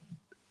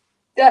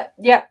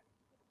 Yeah,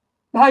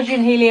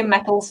 hydrogen, helium,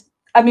 metals.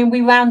 I mean,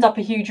 we round up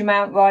a huge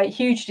amount, right?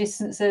 Huge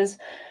distances,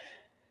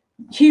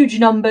 huge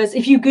numbers.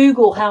 If you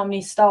Google how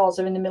many stars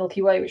are in the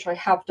Milky Way, which I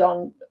have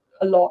done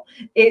a lot,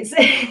 it's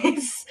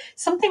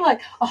something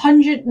like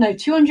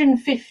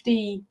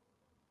 250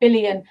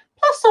 billion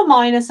plus or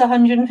minus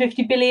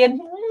 150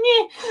 billion.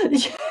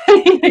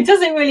 It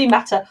doesn't really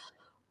matter.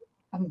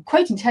 I'm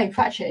quoting Terry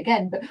Pratchett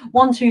again, but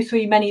 1, 2,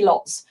 3, many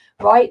lots,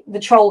 right?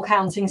 The troll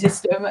counting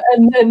system,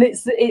 and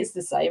it's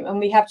the same. And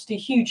we have to do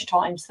huge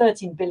times,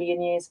 13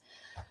 billion years.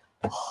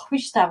 Oh, we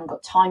just haven't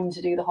got time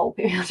to do the whole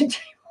periodic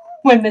table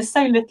when there's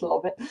so little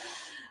of it.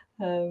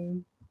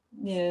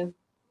 Yeah.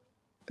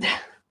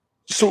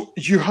 So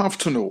you have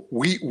to know.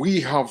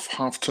 We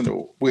have to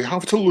know. We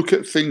have to look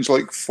at things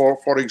like,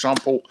 for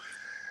example,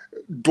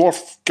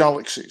 dwarf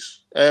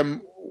galaxies,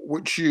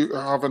 which you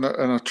have in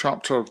a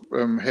chapter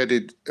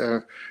headed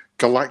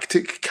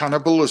 "Galactic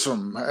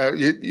Cannibalism."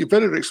 You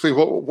better explain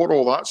what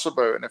all that's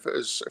about, and if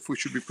we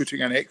should be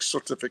putting an X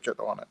certificate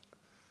on it.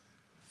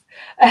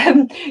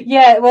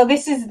 Yeah, well,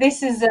 this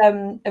is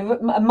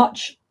a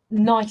much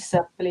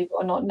nicer, believe it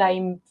or not,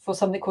 name for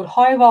something called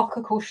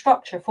hierarchical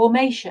structure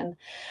formation.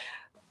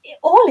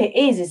 All it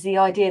is the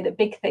idea that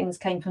big things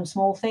came from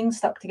small things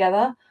stuck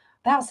together.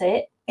 That's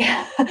it.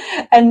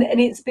 and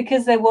it's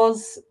because there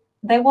was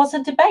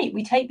a debate.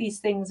 We take these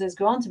things as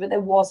granted, but there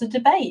was a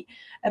debate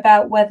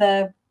about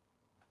whether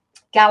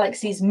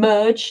galaxies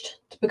merged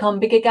to become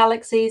bigger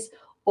galaxies,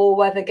 or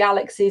whether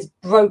galaxies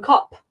broke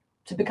up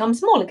to become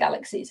smaller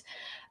galaxies.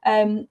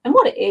 And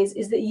what it is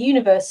that the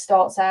universe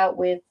starts out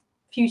with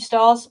few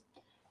stars.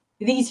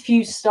 These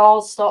few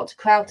stars start to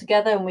crowd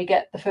together, and we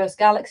get the first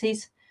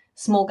galaxies,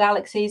 small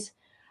galaxies.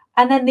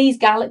 And then these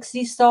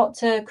galaxies start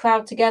to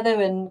crowd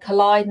together and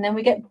collide, and then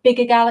we get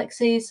bigger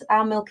galaxies.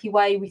 Our Milky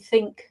Way, we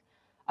think,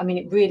 I mean,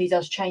 it really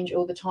does change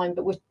all the time,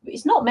 but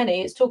it's not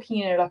many. It's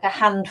talking, like a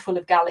handful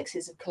of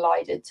galaxies have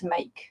collided to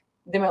make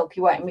the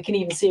Milky Way, and we can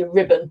even see a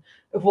ribbon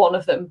of one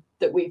of them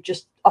that we've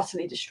just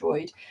utterly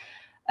destroyed.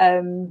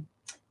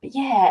 But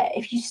yeah,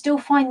 if you still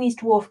find these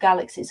dwarf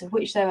galaxies, of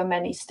which there are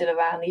many still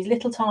around, these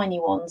little tiny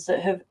ones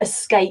that have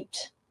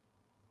escaped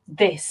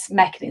this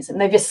mechanism,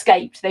 they've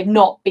escaped, they've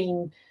not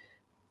been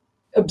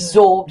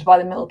absorbed by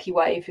the Milky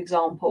Way, for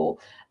example,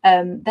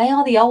 they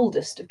are the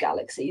oldest of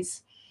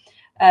galaxies.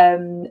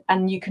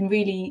 and you can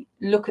really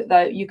look at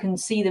those. You can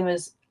see them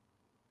as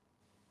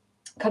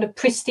kind of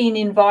pristine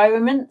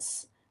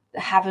environments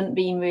that haven't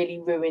been really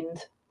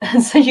ruined.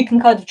 And so you can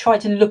kind of try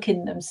to look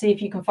in them, see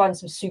if you can find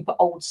some super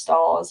old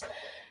stars.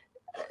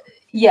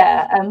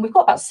 Yeah, and we've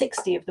got about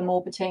 60 of them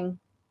orbiting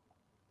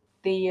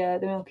the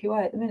Milky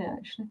Way at the minute,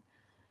 actually.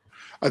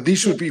 And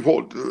these would be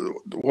what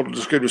are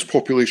described as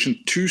population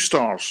 2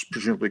 stars,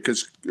 presumably,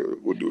 because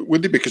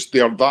would they? Because they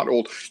are that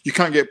old. You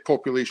can't get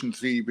population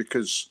 3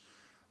 because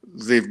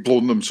they've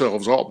blown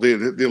themselves up. They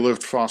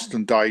lived fast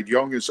and died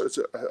young, as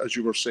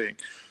you were saying.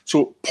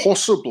 So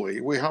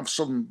possibly we have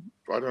some,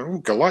 I don't know,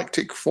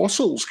 galactic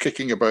fossils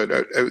kicking about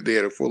out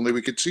there, if only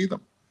we could see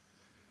them.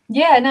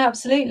 Yeah, no,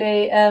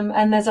 absolutely.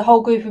 And there's a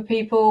whole group of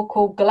people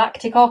called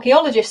galactic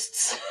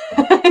archaeologists.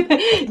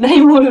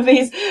 Name all of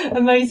these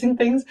amazing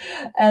things.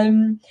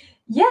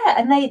 Yeah,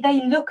 and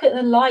they look at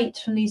the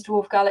light from these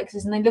dwarf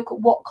galaxies, and they look at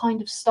what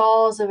kind of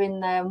stars are in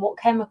there and what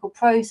chemical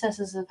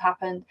processes have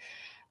happened.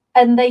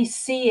 And they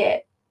see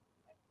it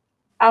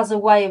as a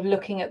way of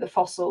looking at the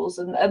fossils,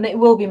 and it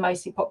will be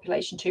mostly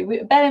population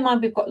 2. Bear in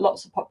mind, we've got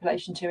lots of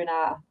population 2 in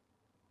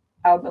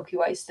our Milky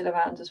Way still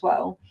around as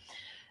well.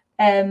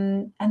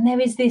 And there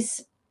is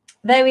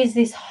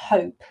this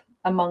hope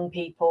among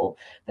people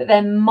that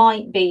there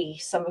might be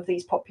some of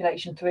these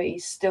population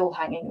 3s still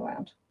hanging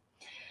around.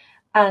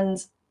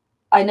 And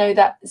I know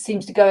that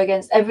seems to go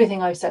against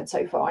everything I've said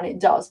so far, and it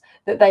does,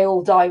 that they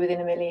all die within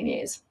 1 million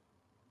years.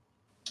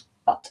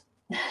 But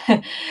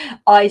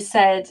I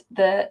said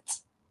that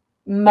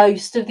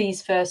most of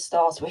these first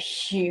stars were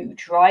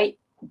huge, right?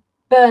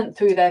 Burnt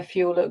through their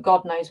fuel at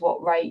God knows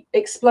what rate,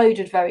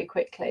 exploded very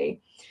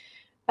quickly.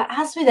 But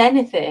as with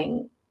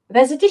anything,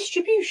 there's a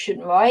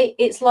distribution, right?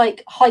 It's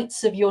like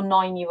heights of your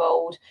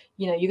 9-year-old.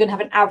 You know, you're going to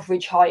have an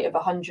average height of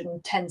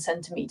 110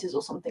 centimeters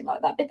or something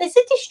like that. But there's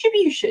a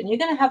distribution. You're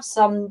going to have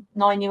some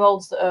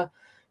 9-year-olds that are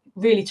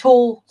really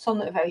tall, some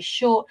that are very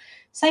short.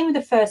 Same with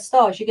the first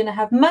stars. You're going to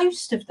have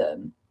most of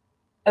them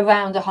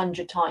around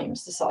 100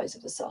 times the size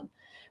of the sun.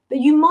 But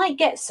you might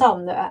get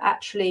some that are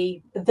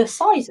actually the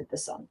size of the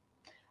sun.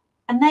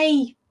 And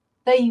they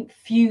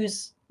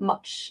fuse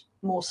much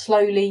more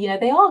slowly. You know,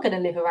 they are going to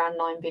live around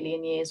 9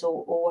 billion years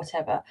or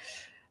whatever.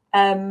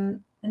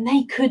 And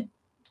they could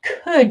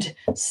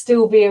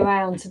still be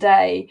around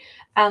today.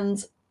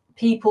 And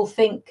people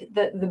think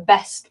that the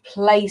best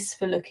place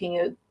for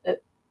looking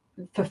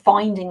for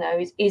finding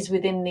those is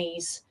within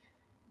these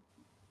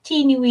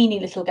teeny weeny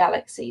little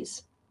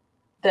galaxies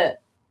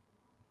that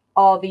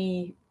are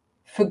the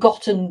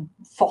forgotten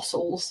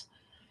fossils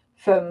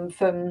from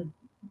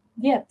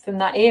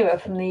that era,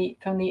 from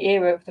the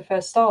era of the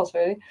first stars,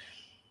 really.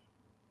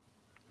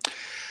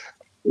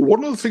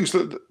 One of the things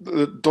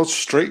that does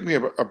strike me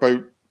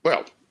about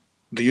well,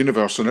 the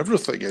universe and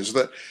everything is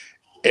that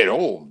it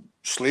all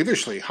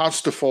slavishly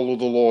has to follow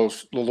the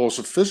laws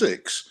of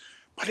physics,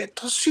 but it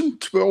does seem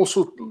to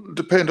also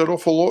depend an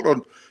awful lot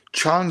on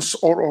chance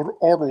or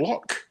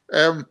luck.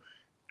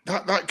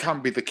 That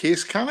can't be the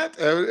case, can it?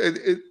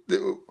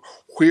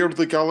 Where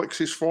the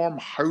galaxies form,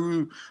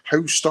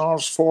 how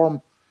stars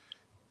form,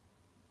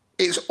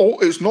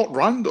 it's not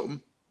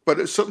random, but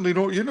it's certainly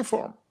not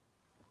uniform.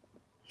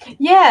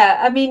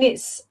 Yeah, I mean,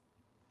 it's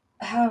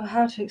how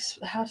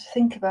to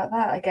think about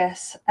that, I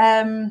guess.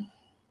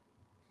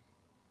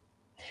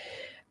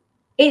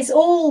 It's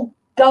all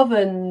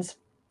governed.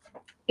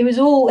 It was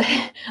all,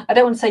 I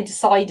don't want to say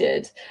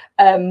decided,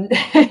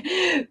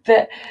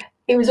 but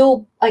it was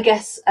all, I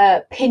guess,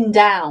 pinned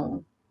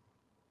down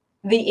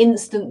the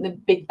instant the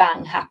Big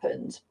Bang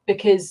happened,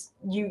 because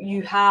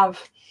you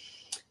have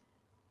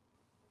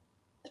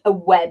a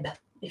web.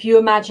 If you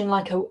imagine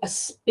like a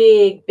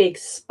big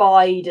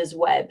spider's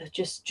web,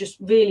 just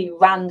really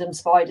random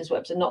spider's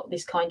webs, and not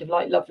this kind of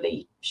like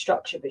lovely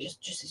structure, but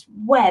just this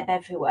web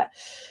everywhere.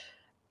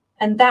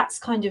 And that's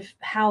kind of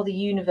how the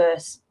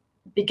universe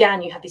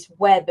began. You have this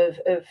web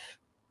of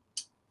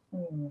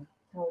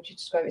how would you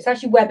describe it? It's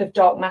actually web of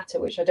dark matter,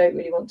 which I don't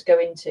really want to go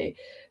into,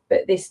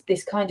 but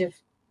this kind of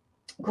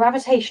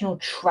gravitational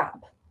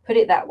trap, put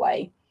it that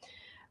way.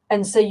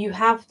 And so you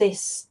have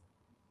this,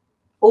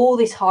 all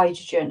this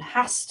hydrogen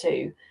has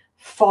to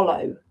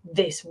follow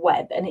this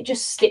web, and it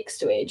just sticks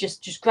to it. It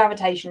just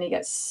gravitationally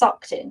gets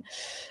sucked in.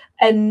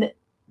 And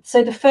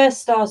so the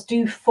first stars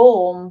do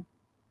form,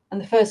 and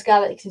the first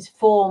galaxies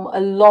form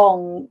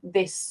along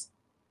this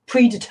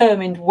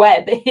predetermined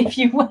web, if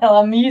you will.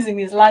 I'm using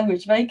this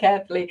language very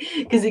carefully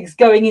because it's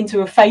going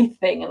into a faith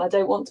thing, and I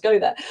don't want to go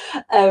there.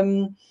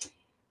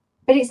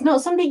 But it's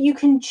not something you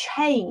can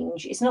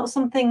change. It's not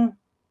something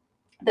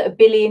that 1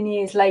 billion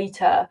years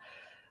later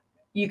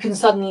you can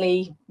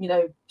suddenly, you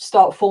know,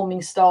 start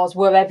forming stars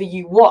wherever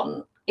you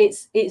want.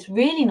 It's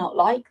really not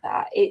like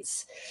that.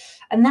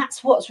 And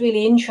that's what's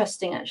really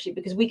interesting, actually,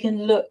 because we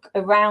can look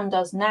around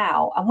us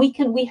now, and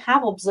we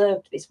have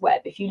observed this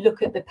web. If you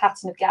look at the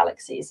pattern of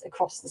galaxies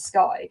across the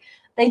sky,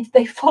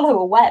 they follow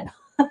a web.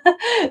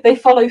 They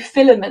follow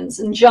filaments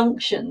and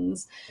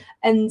junctions,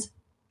 and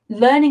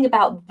learning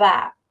about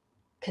that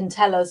can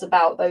tell us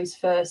about those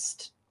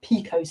first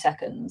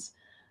picoseconds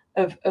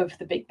of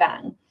the Big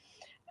Bang.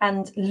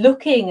 And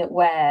looking at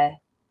where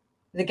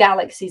the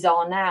galaxies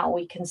are now,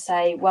 we can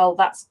say, well,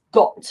 that's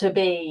got to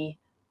be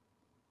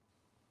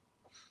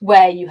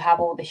where you have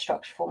all this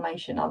structure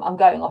formation. I'm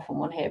going off on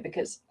one here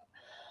because,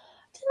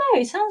 I don't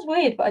know, it sounds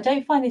weird, but I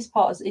don't find this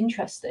part as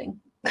interesting.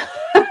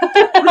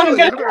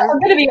 Really?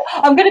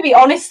 I'm going to be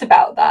honest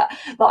about that.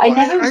 Like, I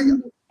never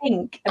really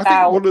think about.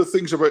 I think one of the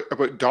things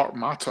about dark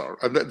matter,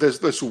 and there's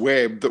this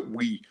web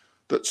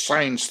that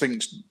science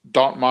thinks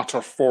dark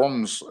matter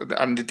forms,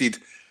 and indeed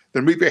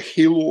there may be a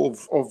halo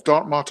of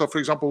dark matter, for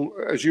example,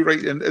 as you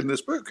write in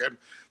this book,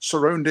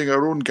 surrounding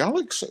our own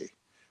galaxy,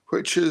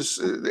 which is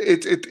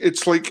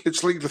it's like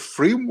the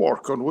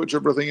framework on which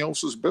everything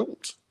else is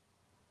built.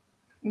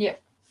 Yeah,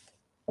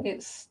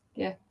 it's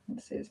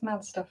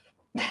mad stuff.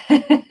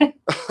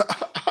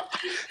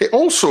 It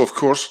also, of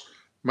course,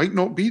 might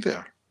not be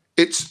there.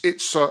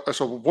 It's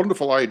a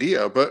wonderful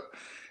idea,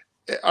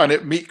 and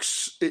it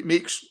makes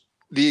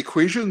the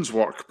equations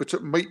work, but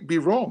it might be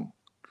wrong.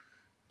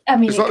 I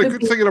mean, is that a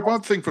good thing or a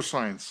bad thing for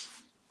science?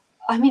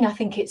 I mean, I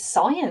think it's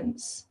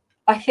science.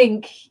 I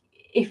think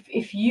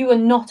if you are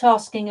not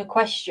asking a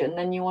question,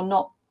 then you are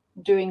not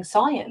doing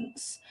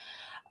science.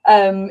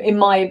 In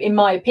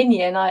my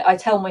opinion, I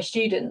tell my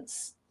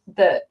students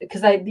that,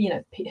 because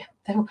they're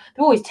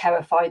always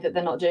terrified that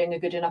they're not doing a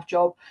good enough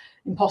job,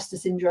 imposter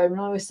syndrome,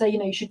 and I always say,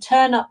 you should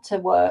turn up to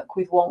work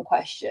with one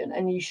question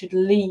and you should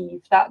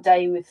leave that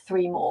day with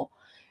 3 more.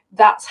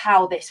 That's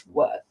how this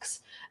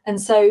works.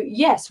 And so,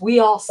 yes,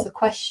 we ask the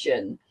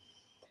question,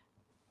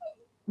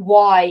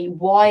 why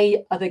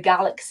are the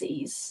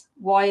galaxies,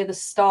 why are the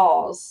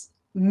stars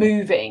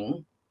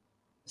moving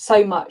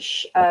so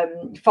much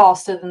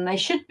faster than they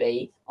should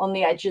be on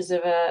the edges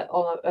of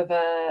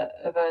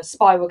a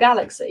spiral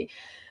galaxy?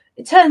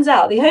 It turns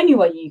out the only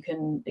way you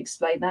can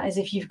explain that is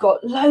if you've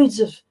got loads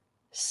of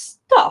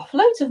stuff,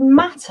 loads of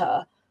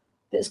matter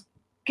that's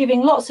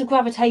giving lots of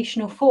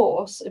gravitational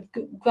force, of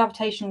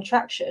gravitational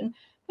attraction,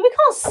 but we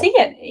can't see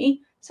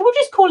any, so we'll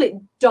just call it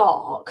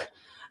dark.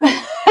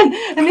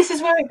 And this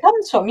is where it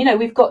comes from.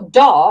 We've got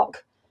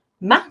dark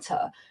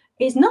matter.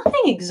 It's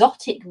nothing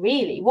exotic,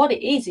 really. What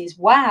it is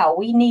wow,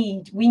 we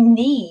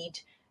need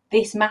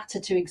this matter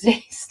to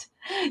exist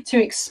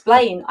to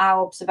explain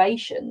our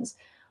observations.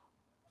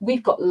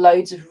 We've got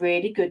loads of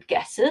really good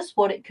guesses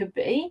what it could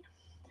be,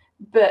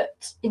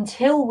 but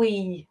until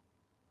we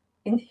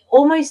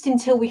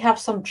have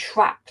some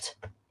trapped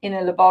in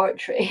a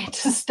laboratory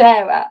to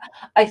stare at,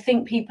 I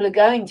think people are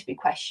going to be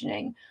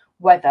questioning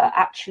whether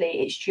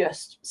actually it's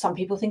just, some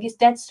people think it's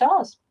dead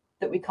stars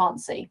that we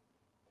can't see.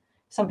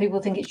 Some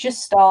people think it's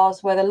just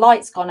stars where the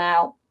light's gone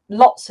out,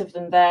 lots of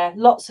them there,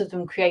 lots of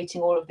them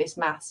creating all of this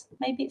mass.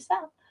 Maybe it's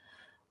that.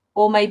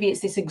 Or maybe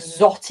it's this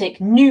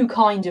exotic new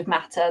kind of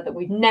matter that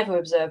we've never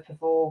observed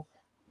before,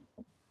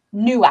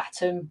 new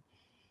atom,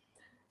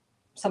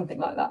 something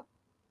like that.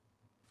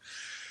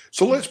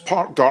 So let's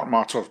park dark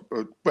matter,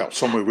 well,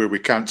 somewhere where we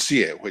can't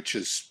see it, which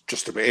is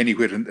just about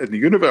anywhere in the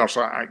universe,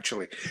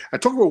 actually. And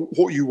talk about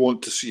what you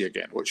want to see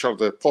again, which are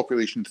the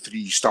population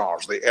 3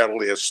 stars, the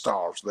earliest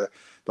stars,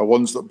 the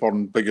ones that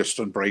burn biggest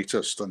and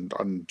brightest and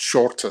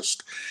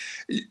shortest.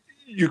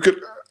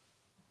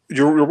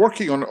 You're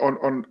working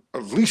on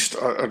at least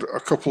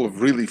a couple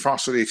of really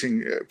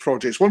fascinating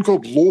projects. One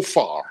called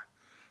LOFAR.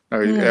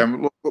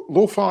 Now,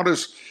 LOFAR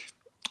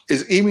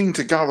is aiming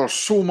to gather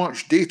so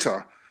much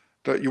data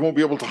that you won't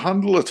be able to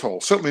handle it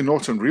all, certainly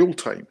not in real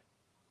time.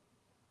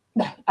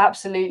 No,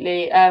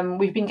 absolutely.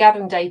 We've been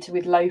gathering data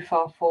with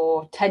LOFAR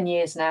for 10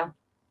 years now.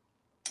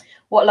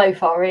 What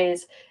LOFAR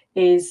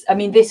is, I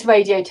mean, this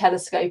radio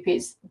telescope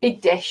is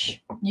big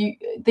dish.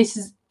 This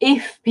is,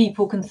 if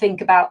people can think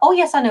about, oh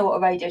yes, I know what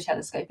a radio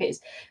telescope is,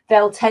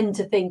 they'll tend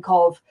to think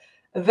of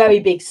a very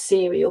big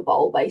cereal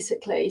bowl,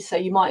 basically. So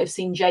you might have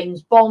seen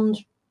James Bond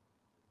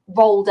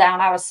roll down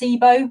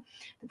Arecibo,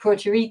 the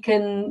Puerto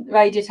Rican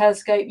radio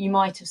telescope. You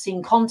might have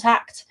seen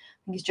Contact.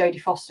 I think it's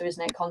Jodie Foster,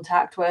 isn't it?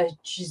 Contact, where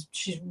she's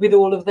with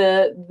all of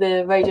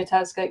the radio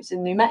telescopes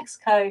in New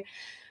Mexico.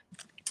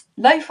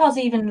 LOFAR's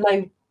even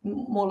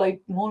more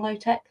low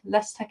tech,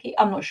 less techy.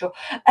 I'm not sure.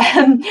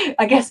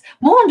 I guess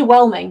more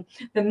underwhelming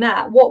than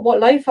that. What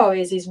LOFAR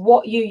is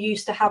what you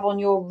used to have on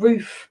your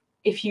roof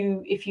if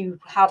you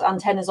had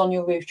antennas on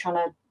your roof trying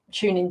to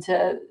tune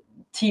into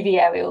TV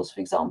aerials, for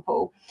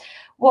example.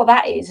 What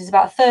that is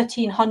about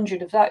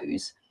 1,300 of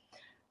those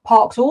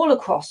parked all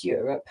across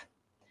Europe,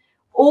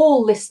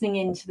 all listening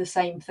into the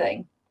same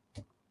thing,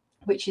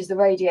 which is the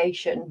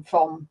radiation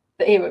from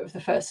the era of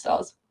the first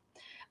stars.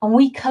 And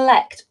we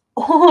collect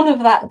all of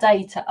that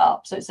data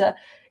up. So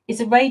it's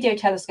a radio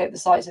telescope the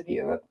size of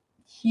Europe,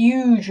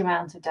 huge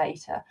amount of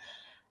data.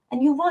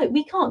 And you're right,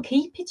 we can't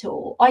keep it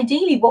all.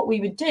 Ideally, what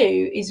we would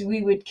do is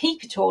we would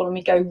keep it all and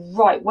we go,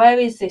 right, where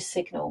is this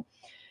signal?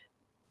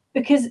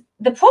 Because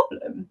the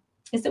problem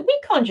is that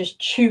we can't just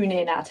tune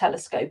in our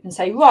telescope and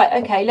say,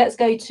 right, okay, let's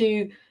go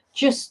to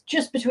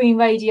just between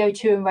radio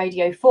 2 and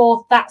radio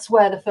 4. That's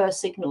where the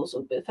first signals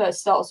the first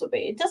stars will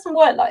be. It doesn't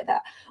work like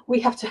that. We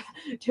have to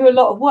do a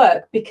lot of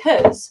work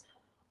because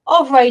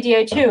of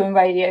Radio 2 and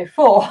Radio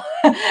 4,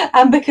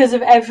 and because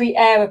of every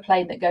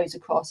aeroplane that goes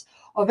across,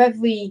 of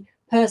every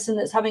person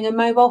that's having a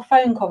mobile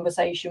phone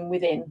conversation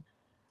within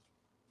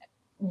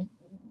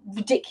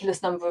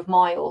ridiculous number of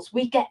miles,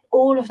 we get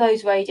all of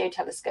those radio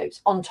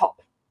telescopes on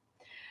top.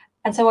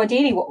 And so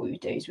ideally what we would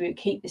do is we would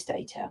keep this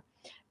data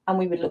and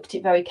we would look at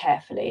it very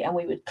carefully, and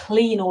we would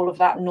clean all of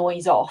that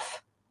noise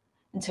off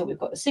until we've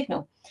got the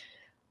signal.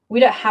 We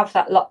don't have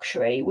that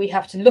luxury. We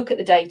have to look at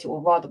the data,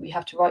 or rather we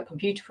have to write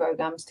computer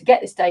programs to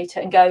get this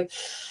data and go,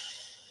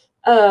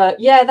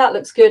 yeah, that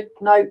looks good.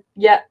 No,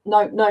 yeah,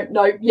 no, no,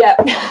 no, yeah.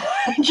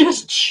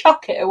 Just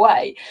chuck it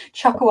away,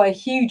 chuck away a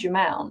huge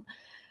amount,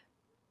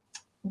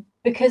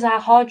 because our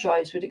hard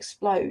drives would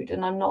explode.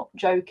 And I'm not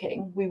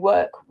joking. We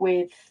work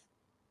with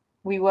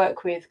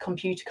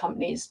computer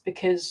companies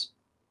because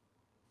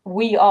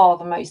we are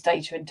the most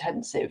data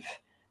intensive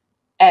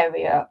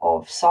area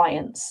of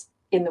science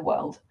in the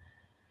world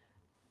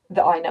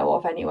that I know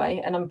of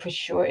anyway, and I'm pretty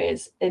sure it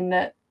is, in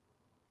that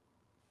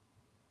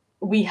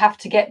we have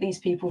to get these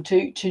people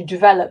to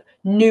develop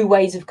new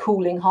ways of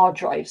cooling hard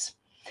drives.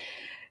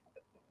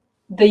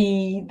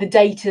 The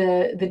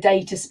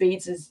data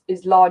speeds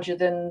is larger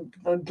than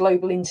the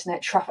global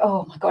internet traffic.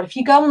 Oh my god, if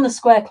you go on the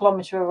Square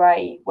Kilometre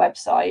Array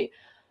website,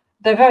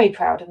 they're very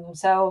proud of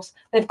themselves.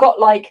 They've got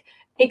like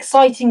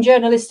exciting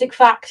journalistic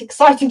fact, which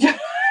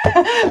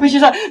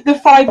is like the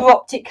fiber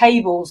optic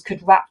cables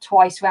could wrap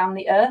twice around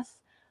the earth,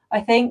 I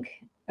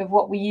think, of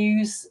what we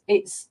use.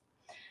 It's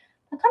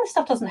that kind of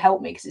stuff doesn't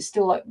help me because it's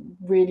still like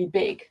really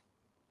big.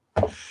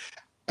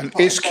 And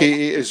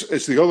SKA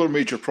is the other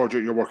major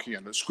project you're working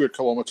on, the Square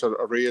Kilometre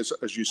Array,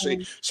 as you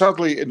say.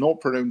 Sadly,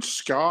 not pronounced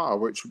SCA,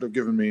 which would have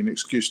given me an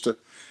excuse to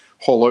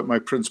haul out my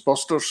Prince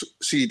Buster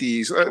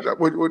CDs,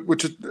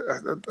 which is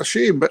a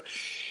shame. But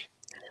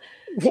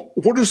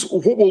what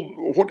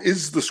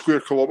is the Square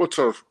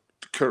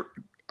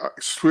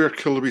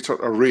Kilometre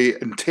Array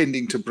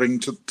intending to bring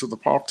to the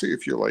party,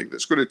 if you like,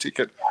 that's going to take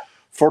it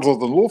further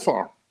than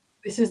LOFAR?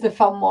 This is the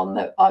fun one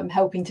that I'm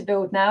helping to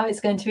build now. It's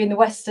going to be in the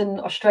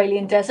Western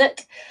Australian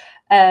desert.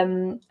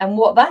 And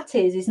what that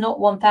is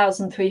not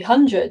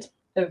 1,300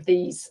 of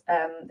these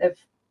of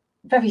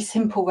very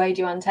simple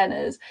radio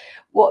antennas.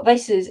 What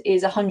this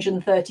is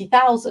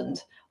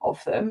 130,000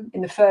 of them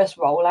in the first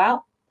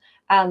rollout,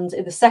 and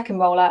in the second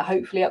rollout,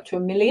 hopefully up to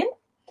 1 million.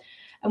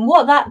 And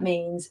what that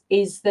means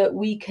is that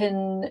we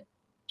can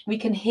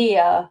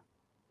hear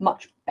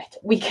much better.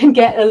 We can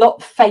get a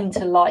lot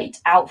fainter light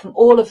out from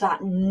all of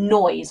that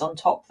noise on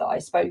top that I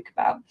spoke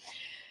about.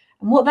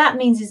 And what that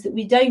means is that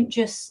we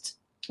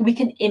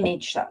can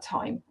image that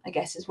time, I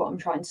guess is what I'm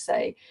trying to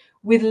say.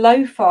 With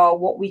LOFAR,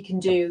 what we can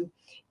do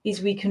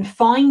is we can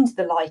find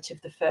the light of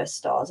the first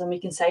stars, and we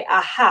can say,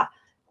 aha,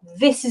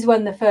 this is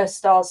when the first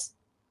stars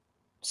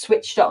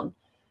switched on.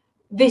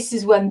 This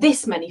is when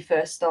this many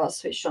first stars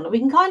switched on. And we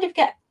can kind of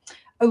get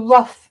a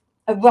rough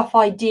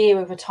idea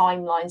of a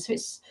timeline. So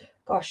it's,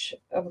 gosh,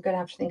 I'm going to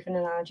have to think of an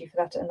analogy for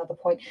that at another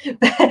point.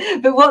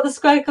 But what the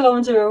Square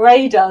Kilometre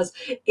Array does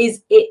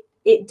is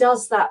it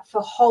does that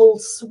for whole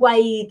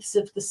swathes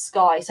of the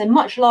sky. So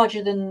much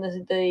larger than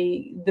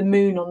the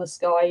moon on the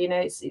sky. You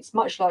know, it's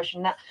much larger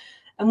than that.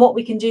 And what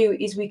we can do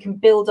is we can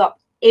build up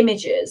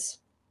images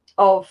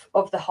of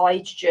the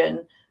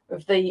hydrogen,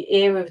 of the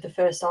era of the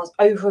first stars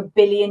over 1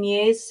 billion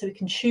years. So we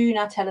can tune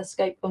our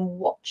telescope and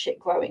watch it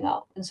growing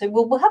up. And so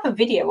we'll have a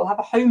video, we'll have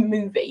a home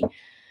movie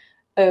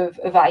of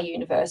our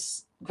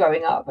universe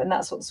growing up. And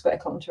that's what the Square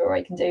Kilometre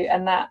Array can do.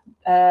 And that,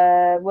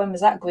 when was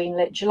that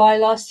greenlit? July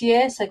last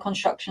year. So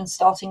construction's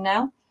starting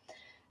now.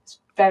 It's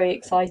very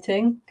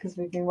exciting because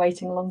we've been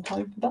waiting a long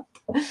time for that.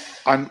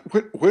 And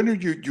when are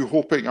you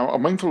hoping?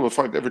 I'm mindful of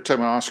the fact that every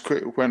time I ask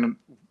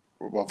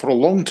for a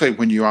long time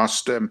when you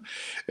asked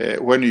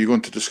when are you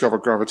going to discover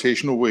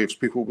gravitational waves,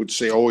 people would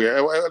say, oh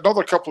yeah,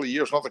 another couple of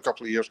years,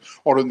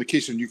 or in the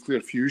case of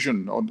nuclear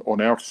fusion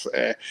on Earth,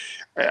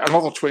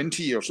 another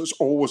 20 years. It's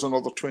always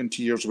another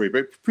 20 years away.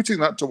 But putting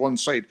that to one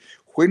side,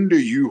 when do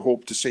you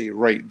hope to say,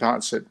 right,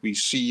 that's it, we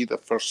see the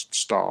first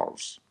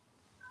stars?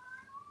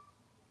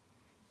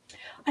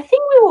 I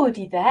think we're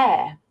already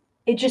there.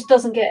 It just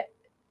doesn't get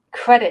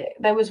credit.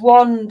 There was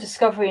one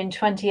discovery in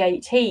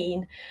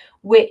 2018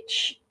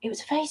 which it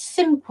was very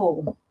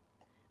simple.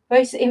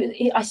 I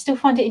still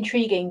find it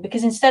intriguing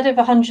because instead of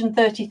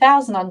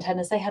 130,000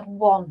 antennas, they had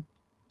one.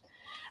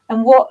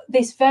 And what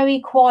this very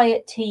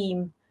quiet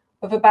team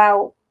of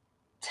about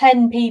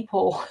 10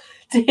 people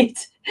did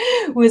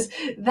was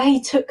they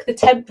took the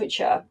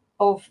temperature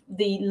of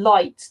the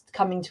light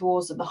coming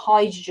towards them, the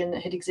hydrogen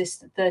that had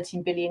existed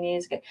 13 billion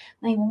years ago,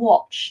 and they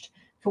watched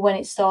for when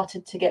it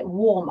started to get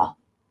warmer.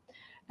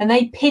 And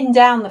they pinned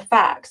down the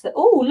facts that,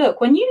 oh,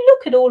 look, when you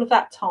look at all of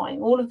that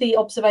time, all of the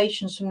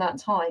observations from that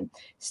time,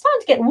 it's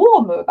starting to get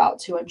warmer about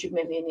 200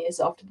 million years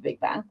after the Big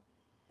Bang.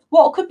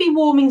 What could be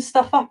warming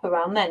stuff up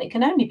around then? It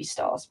can only be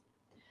stars.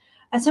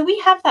 And so we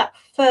have that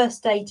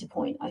first data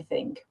point, I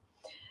think,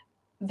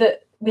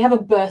 that we have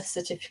a birth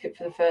certificate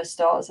for the first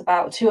stars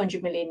about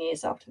 200 million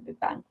years after the Big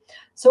Bang.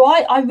 So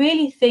I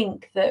really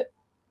think that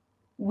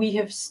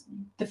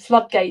the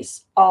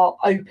floodgates are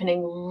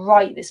opening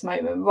right this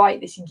moment,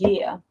 right this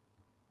year.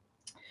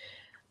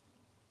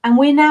 And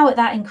we're now at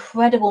that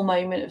incredible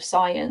moment of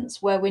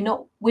science where we're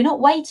not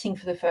waiting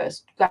for the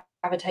first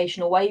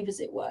gravitational wave, as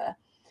it were.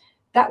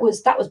 That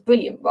was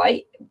brilliant,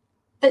 right?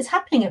 That's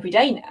happening every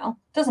day now.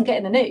 Doesn't get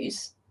in the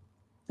news.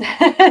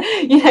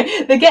 You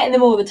know, they're getting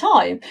them all the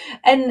time.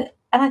 And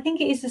I think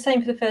it is the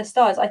same for the first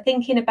stars. I'm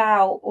thinking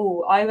about,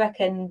 I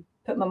reckon,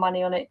 put my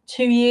money on it,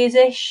 2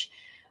 years-ish,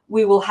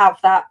 we will have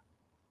that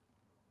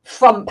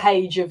front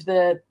page of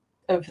the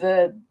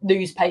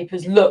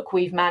newspapers. Look,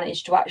 we've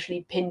managed to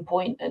actually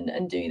pinpoint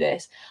and do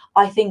this.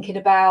 I think in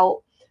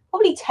about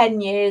probably 10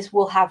 years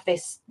we'll have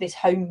this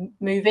home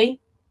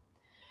movie.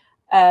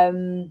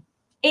 It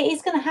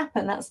is going to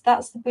happen.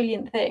 That's the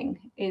brilliant thing.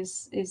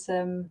 Is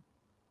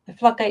the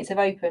floodgates have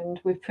opened.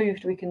 We've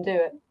proved we can do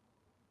it.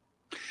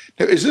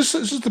 Now, is this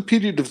the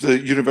period of the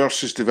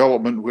universe's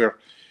development where,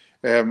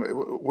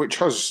 which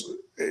has,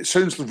 it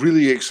sounds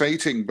really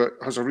exciting, but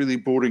has a really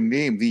boring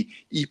name, the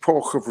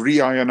epoch of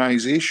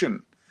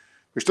reionization,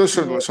 which does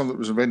sound like something that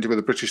was invented by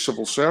the British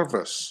Civil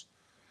Service.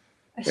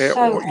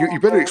 You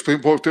better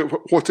explain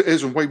what it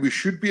is and why we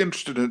should be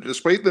interested in it,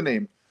 despite the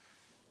name.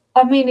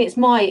 I mean, it's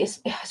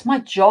my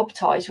job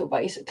title,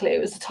 basically.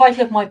 It was the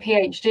title of my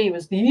PhD,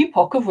 was the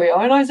epoch of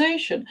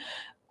reionization.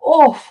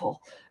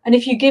 Awful. And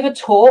if you give a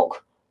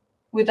talk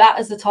with that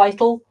as the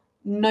title,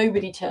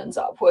 nobody turns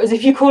up. Whereas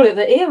if you call it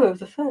the era of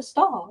the first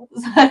stars,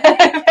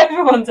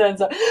 everyone turns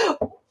up.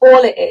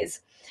 All it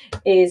is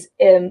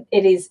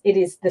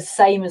the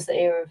same as the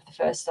era of the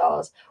first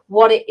stars.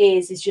 What it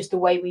is just the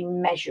way we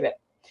measure it.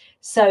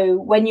 So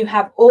when you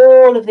have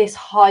all of this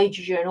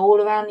hydrogen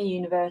all around the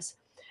universe,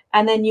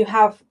 and then you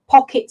have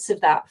pockets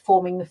of that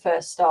forming the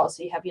first stars,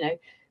 so you have, you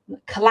know,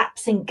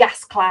 collapsing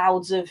gas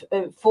clouds of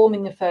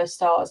forming the first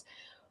stars.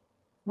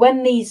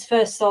 When these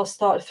first stars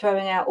started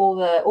throwing out all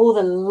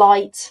the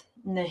light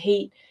and the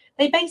heat,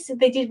 they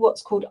did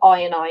what's called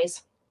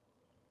ionize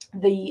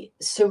the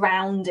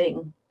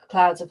surrounding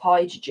clouds of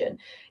hydrogen.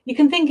 You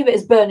can think of it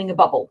as burning a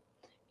bubble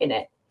in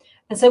it.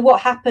 And so what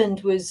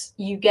happened was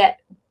you get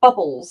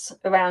bubbles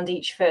around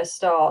each first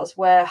stars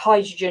where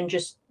hydrogen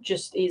just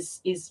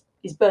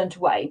is burnt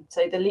away.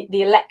 So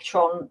the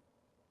electron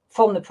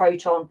from the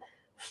proton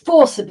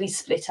forcibly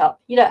split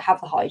up. You don't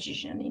have the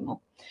hydrogen anymore.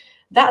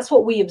 That's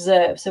what we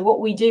observe. So what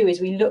we do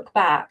is we look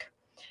back,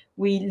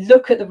 we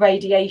look at the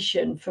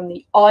radiation from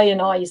the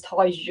ionized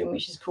hydrogen,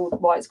 which is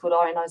why it's called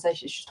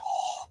ionization. It's just a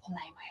horrible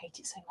name. I hate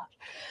it so much.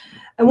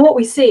 And what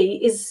we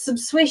see is some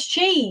Swiss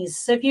cheese.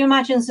 So if you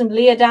imagine some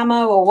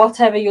Leerdammer or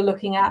whatever you're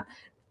looking at,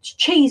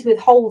 cheese with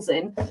holes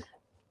in,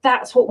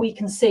 that's what we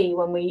can see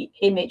when we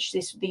image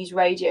these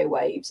radio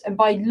waves. And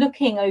by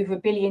looking over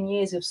 1 billion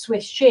years of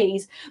Swiss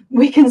cheese,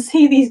 we can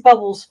see these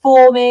bubbles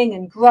forming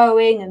and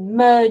growing and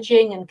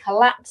merging and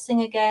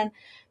collapsing again.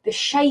 The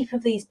shape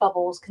of these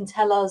bubbles can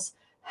tell us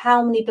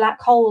how many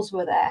black holes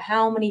were there,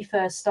 how many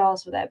first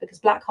stars were there, because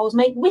black holes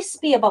make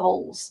wispier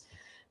bubbles.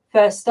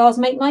 First stars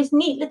make nice,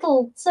 neat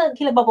little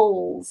circular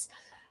bubbles.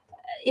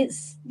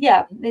 It's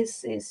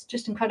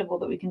just incredible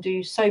that we can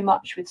do so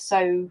much with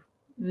so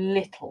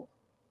little.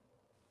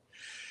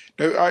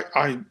 Now,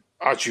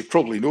 as you've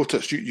probably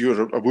noticed,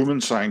 you're a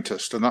woman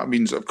scientist, and that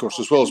means, of course,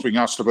 as well as being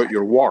asked about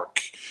your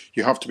work,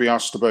 you have to be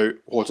asked about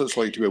what it's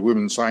like to be a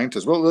woman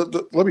scientist. Well,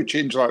 let me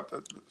change that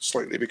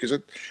slightly, because I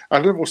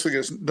almost think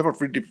it's never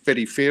really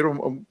very fair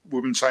on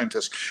women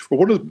scientists. Well,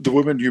 one of the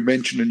women you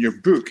mentioned in your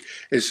book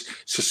is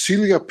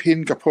Cecilia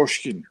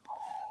Payne-Gaposchkin.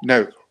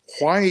 Now,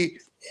 why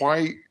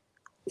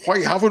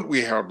haven't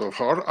we heard of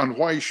her, and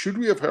why should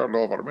we have heard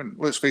of her? I mean,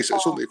 let's face it,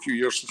 it's only a few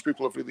years since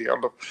people have really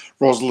heard of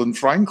Rosalind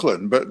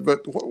Franklin, but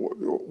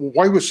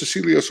why was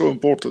Cecilia so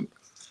important?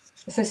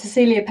 So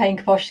Cecilia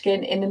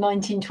Payne-Gaposchkin in the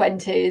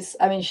 1920s,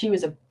 I mean, she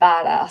was a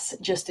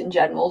badass just in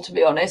general, to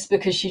be honest,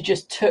 because she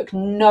just took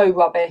no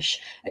rubbish.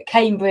 At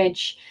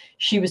Cambridge,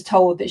 she was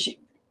told that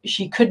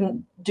she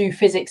couldn't do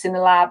physics in the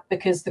lab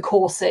because the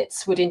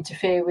corsets would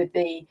interfere with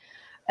the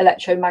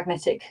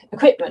electromagnetic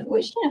equipment,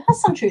 which, you know,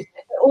 has some truth in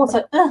it, but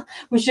also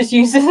was just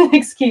used as an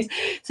excuse.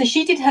 So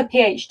she did her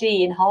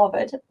PhD in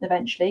Harvard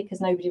eventually,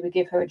 because nobody would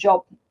give her a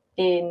job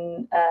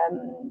in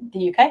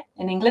the UK,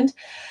 in England,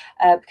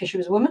 because she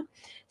was a woman.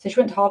 So she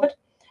went to Harvard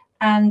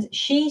and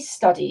she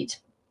studied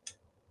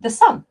the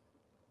sun,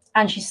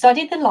 and she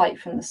studied the light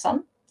from the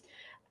sun,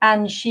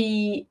 and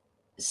she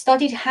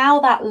studied how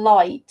that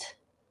light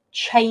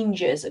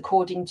changes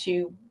according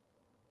to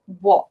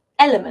what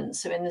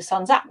elements are in the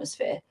sun's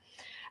atmosphere.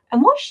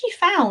 And what she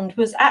found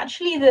was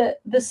actually that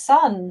the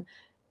sun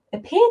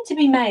appeared to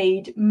be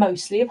made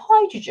mostly of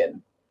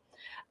hydrogen.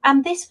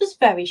 And this was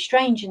very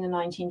strange in the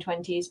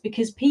 1920s,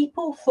 because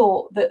people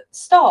thought that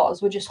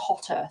stars were just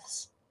hot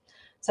Earths.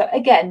 So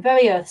again,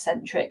 very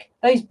Earth-centric.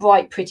 Those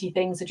bright, pretty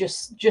things are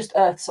just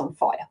Earths on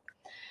fire.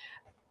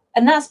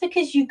 And that's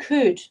because you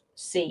could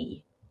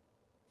see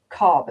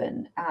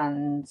carbon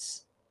and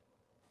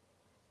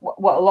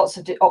lots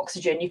of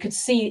oxygen. You could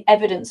see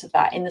evidence of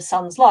that in the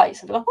sun's light.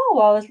 So they're like, oh,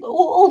 well, there's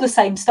all the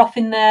same stuff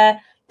in there,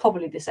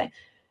 probably the same.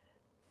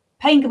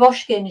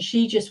 Payne-Gaposchkin,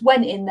 she just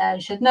went in there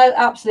and said, no,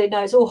 absolutely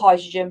no, it's all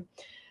hydrogen.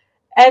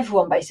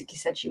 Everyone basically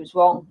said she was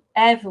wrong.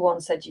 Everyone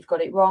said you've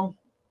got it wrong.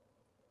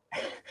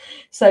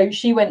 So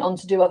she went on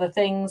to do other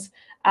things.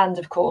 And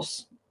of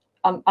course,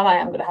 and I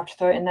am going to have to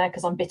throw it in there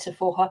because I'm bitter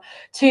for her.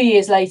 2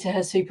 years later,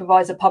 her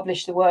supervisor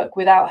published the work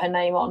without her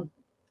name on.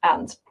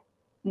 And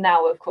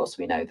now, of course,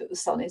 we know that the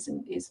sun is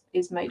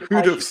made of Who'd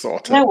hydrogen. have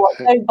thought You know it? what?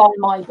 Don't buy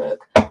my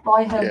book.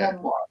 Buy her Yeah.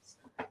 memoirs,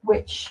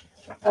 which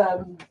I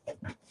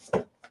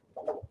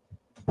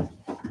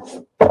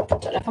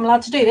don't know if I'm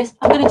allowed to do this.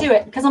 I'm going to do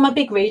it because I'm a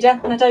big reader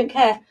and I don't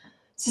care.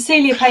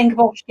 Cecilia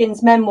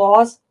Payne-Gaposchkin's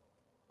memoirs,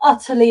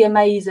 utterly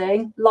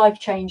amazing,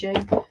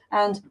 life-changing,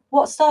 and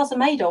what stars are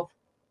made of.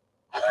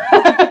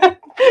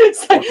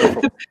 So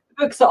the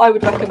books that I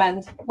would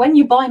recommend when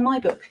you buy my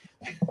book.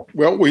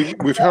 Well,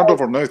 we've heard of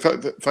her now.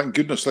 Thank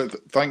goodness.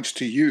 Thanks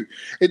to you.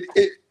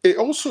 It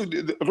also,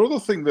 another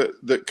thing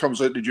that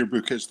comes out in your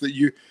book is that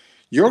you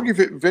argue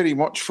it very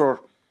much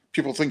for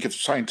people think of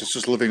scientists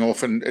as living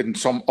off in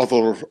some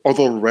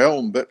other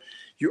realm, but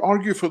you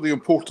argue for the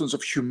importance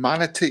of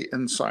humanity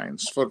in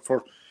science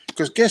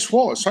because guess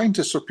what,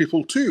 scientists are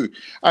people too,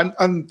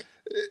 and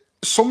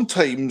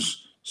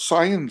sometimes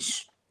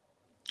science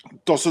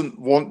doesn't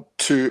want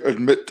to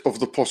admit of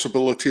the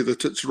possibility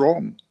that it's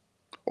wrong.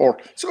 Or,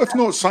 so if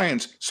not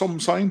science, some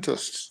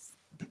scientists.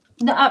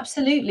 No,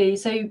 absolutely.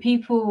 So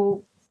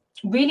people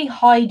really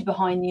hide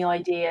behind the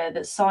idea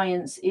that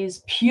science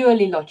is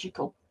purely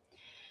logical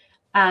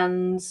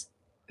and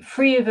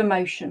free of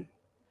emotion.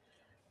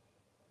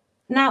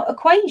 Now,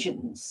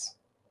 equations,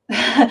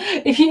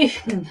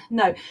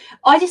 no,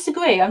 I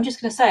disagree. I'm just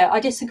going to say it. I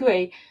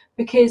disagree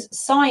because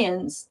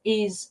science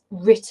is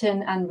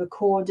written and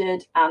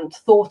recorded and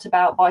thought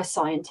about by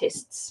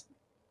scientists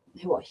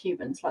who are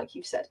humans, like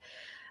you've said.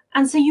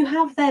 And so you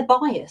have their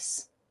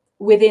bias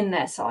within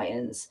their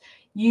science.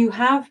 You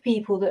have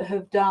people that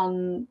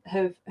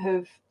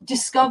have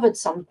discovered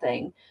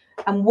something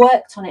and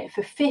worked on it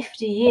for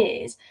 50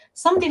 years.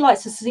 Somebody like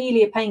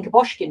Cecilia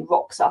Payne-Gaposchkin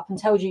rocks up and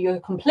tells you you're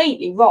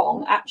completely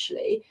wrong.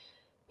 Actually,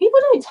 people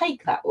don't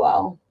take that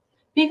well.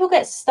 People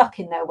get stuck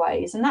in their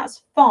ways, and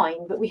that's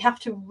fine, but we have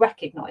to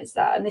recognize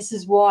that. And this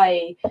is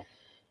why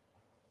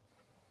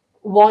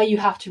you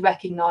have to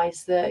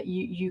recognize that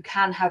you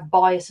can have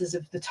biases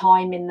of the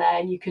time in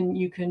there. You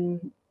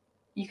can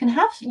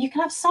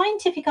have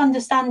scientific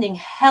understanding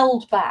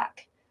held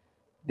back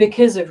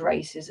because of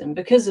racism,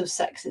 because of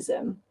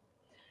sexism.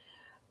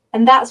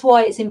 And that's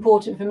why it's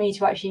important for me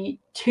to actually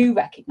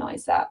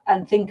recognize that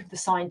and think of the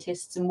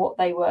scientists and what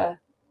they were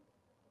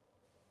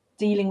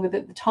dealing with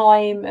at the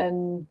time.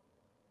 And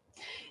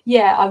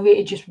yeah,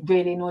 it just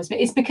really annoys me.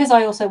 It's because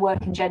I also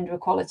work in gender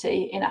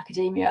equality in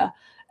academia.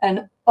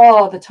 And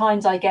the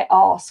times I get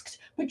asked,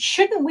 but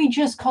shouldn't we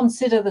just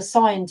consider the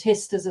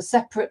scientist as a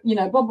separate,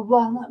 blah, blah,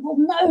 blah. I'm like,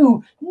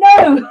 well,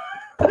 no,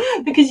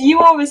 because you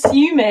are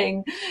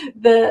assuming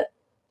that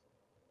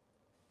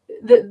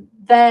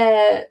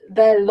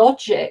their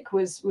logic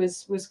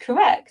was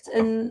correct.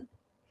 And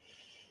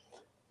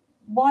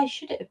why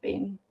should it have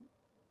been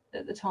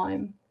at the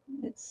time?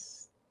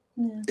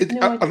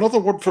 Another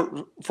word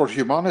for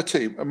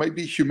humanity, it might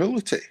be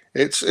humility.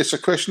 It's a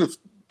question of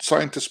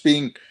scientists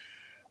being,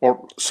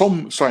 or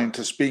some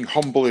scientists being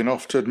humble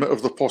enough to admit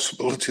of the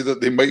possibility that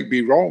they might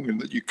be wrong, and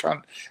that you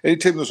can't,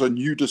 anytime there's a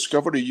new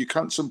discovery, you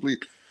can't simply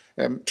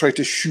try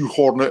to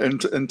shoehorn it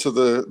into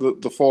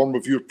the form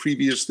of your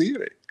previous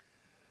theory.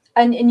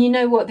 And you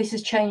know what, this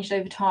has changed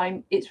over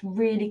time. It's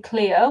really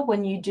clear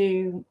when you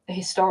do a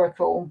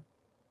historical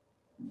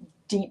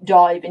deep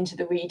dive into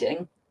the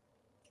reading,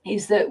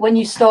 is that when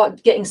you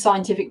start getting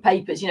scientific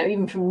papers,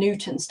 even from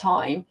Newton's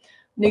time,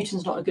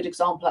 Newton's not a good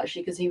example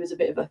actually because he was a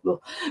bit of a,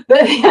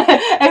 but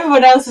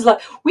everyone else is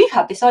like, we've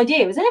had this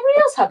idea. Has anybody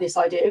else had this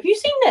idea? Have you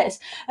seen this?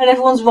 And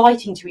everyone's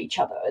writing to each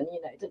other, and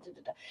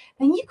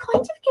then you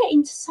kind of get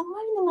into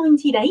somewhere in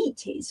the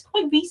 1980s,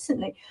 quite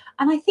recently.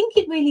 And I think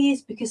it really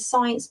is because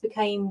science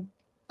became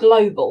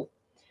global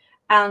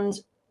and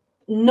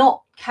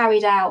not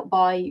carried out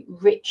by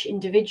rich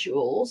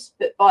individuals,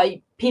 but by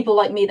people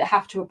like me that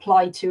have to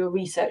apply to a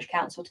research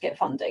council to get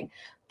funding.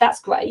 That's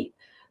great.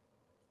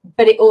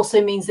 But it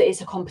also means that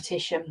it's a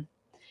competition.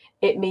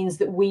 It means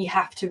that we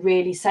have to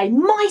really say,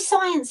 my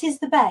science is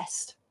the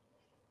best.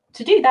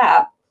 To do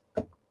that,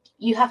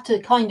 you have to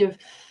kind of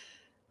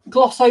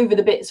gloss over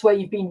the bits where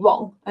you've been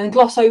wrong and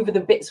gloss over the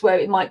bits where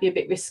it might be a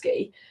bit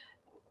risky.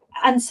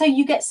 And so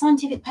you get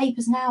scientific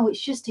papers now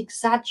which just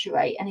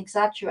exaggerate and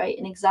exaggerate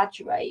and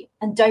exaggerate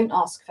and don't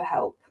ask for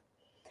help.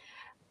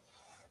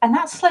 And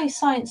that slows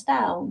science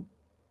down.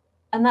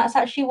 And that's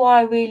actually why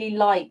I really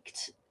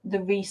liked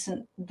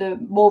the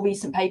more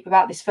recent paper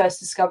about this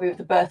first discovery of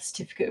the birth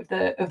certificate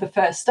of the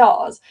first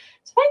stars.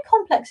 It's a very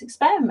complex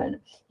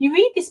experiment. You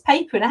read this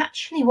paper, and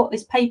actually what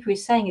this paper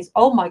is saying is,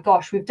 oh my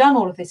gosh, we've done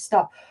all of this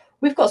stuff.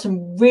 We've got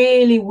some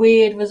really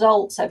weird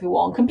results,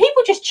 everyone. Can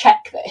people just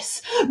check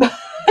this?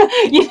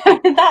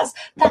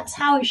 That's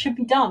how it should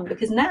be done,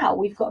 because now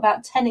we've got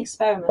about 10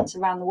 experiments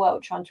around the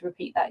world trying to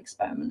repeat that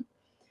experiment.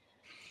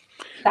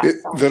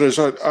 There is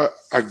a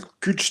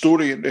good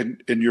story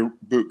in your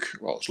book.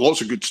 Well, there's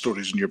lots of good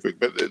stories in your book,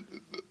 but the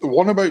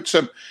one about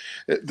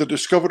the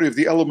discovery of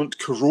the element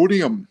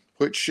coronium,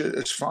 which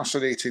is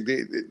fascinating.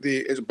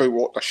 It's about,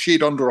 what, a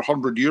shade under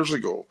 100 years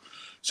ago,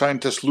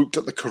 scientists looked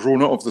at the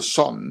corona of the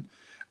sun,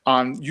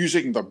 and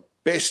using the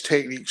best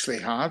techniques they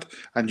had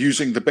and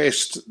using the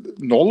best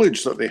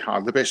knowledge that they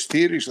had, the best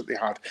theories that they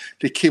had,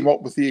 they came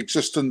up with the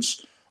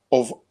existence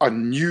of a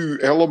new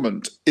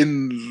element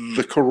in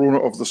the corona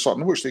of the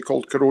sun, which they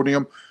called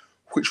coronium,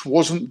 which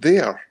wasn't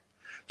there.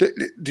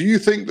 Do you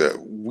think that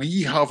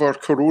we have our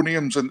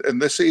coroniums in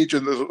this age,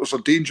 and there's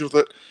a danger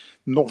that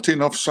not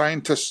enough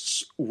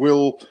scientists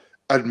will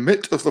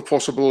admit of the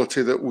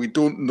possibility that we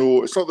don't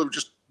know? It's not that we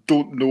just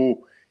don't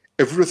know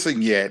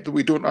everything yet, that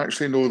we don't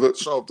actually know that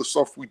some of the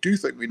stuff we do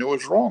think we know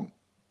is wrong.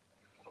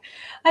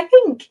 I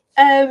think,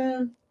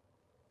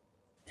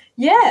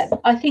 yeah,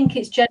 I think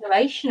it's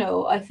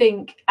generational. I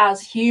think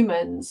as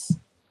humans,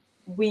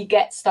 we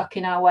get stuck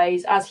in our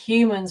ways. As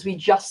humans, we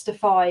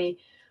justify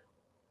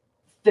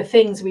the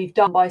things we've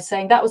done by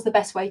saying that was the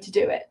best way to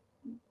do it.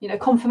 You know,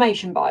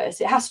 confirmation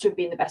bias. It has to have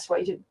been the best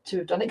way to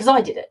have done it because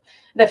I did it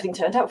and everything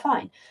turned out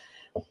fine.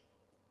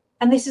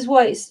 And this is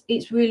why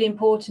it's really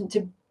important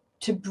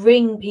to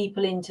bring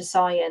people into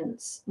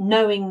science,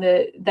 knowing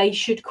that they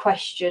should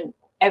question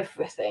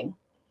everything.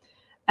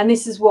 And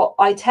this is what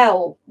I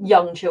tell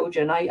young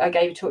children. I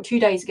gave a talk 2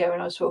 days ago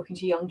when I was talking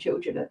to young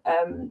children.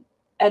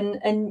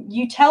 And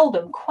you tell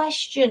them,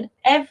 question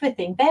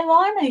everything. There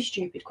are no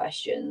stupid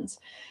questions.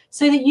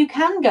 So that you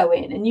can go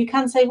in and you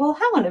can say, well,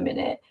 hang on a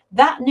minute,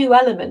 that new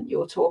element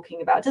you're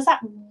talking about, does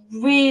that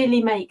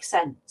really make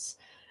sense?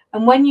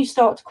 And when you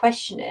start to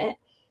question it,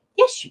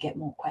 yes, you get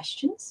more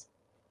questions.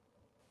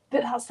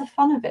 But that's the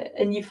fun of it.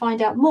 And you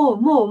find out more.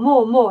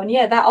 And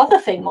yeah, that other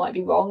thing might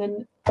be wrong.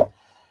 And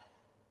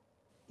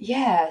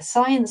yeah,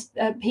 science,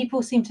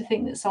 people seem to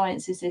think that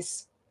science is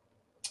this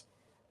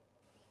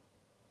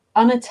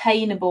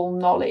unattainable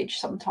knowledge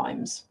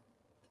sometimes,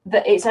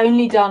 that it's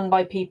only done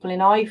by people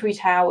in ivory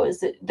towers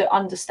that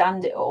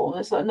understand it all.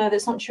 And it's like, no,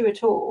 that's not true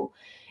at all.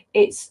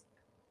 It's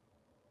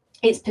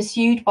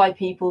pursued by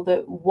people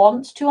that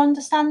want to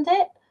understand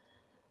it.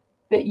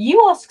 But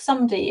you ask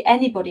somebody,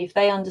 anybody, if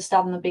they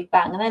understand the Big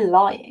Bang, and they're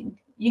lying.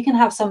 You can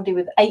have somebody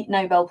with 8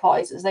 Nobel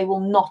Prizes, they will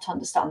not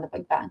understand the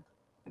Big Bang.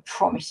 I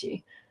promise you.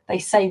 They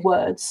say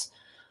words.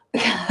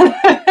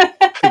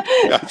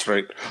 That's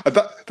right.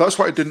 That's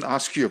what I didn't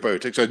ask you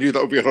about, because I knew that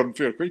would be an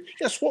unfair question.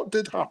 Yes, what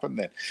did happen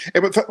then?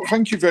 But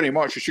thank you very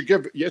much. I should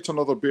give yet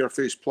another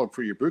barefaced plug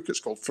for your book. It's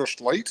called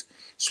First Light,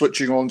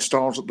 Switching On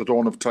Stars at the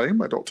Dawn of Time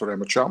by Dr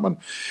Emma Chapman.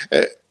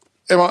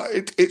 Emma,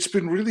 it's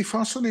been really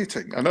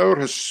fascinating. An hour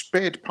has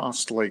sped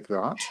past like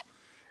that.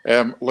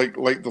 Like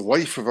the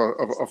life of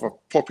a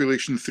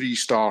population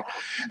 3-star.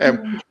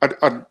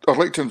 I'd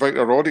like to invite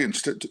our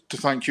audience to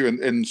thank you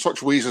in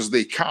such ways as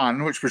they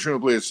can, which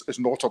presumably is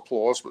not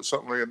applause, but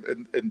certainly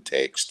in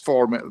text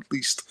form at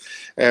least,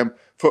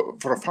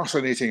 for a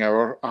fascinating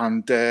hour.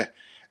 And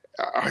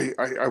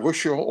I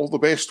wish you all the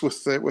best with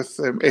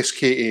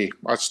SKA.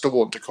 I still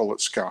want to call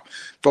it SKA.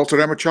 Dr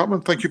Emma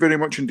Chapman, thank you very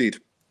much indeed.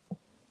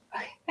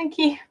 Thank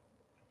you.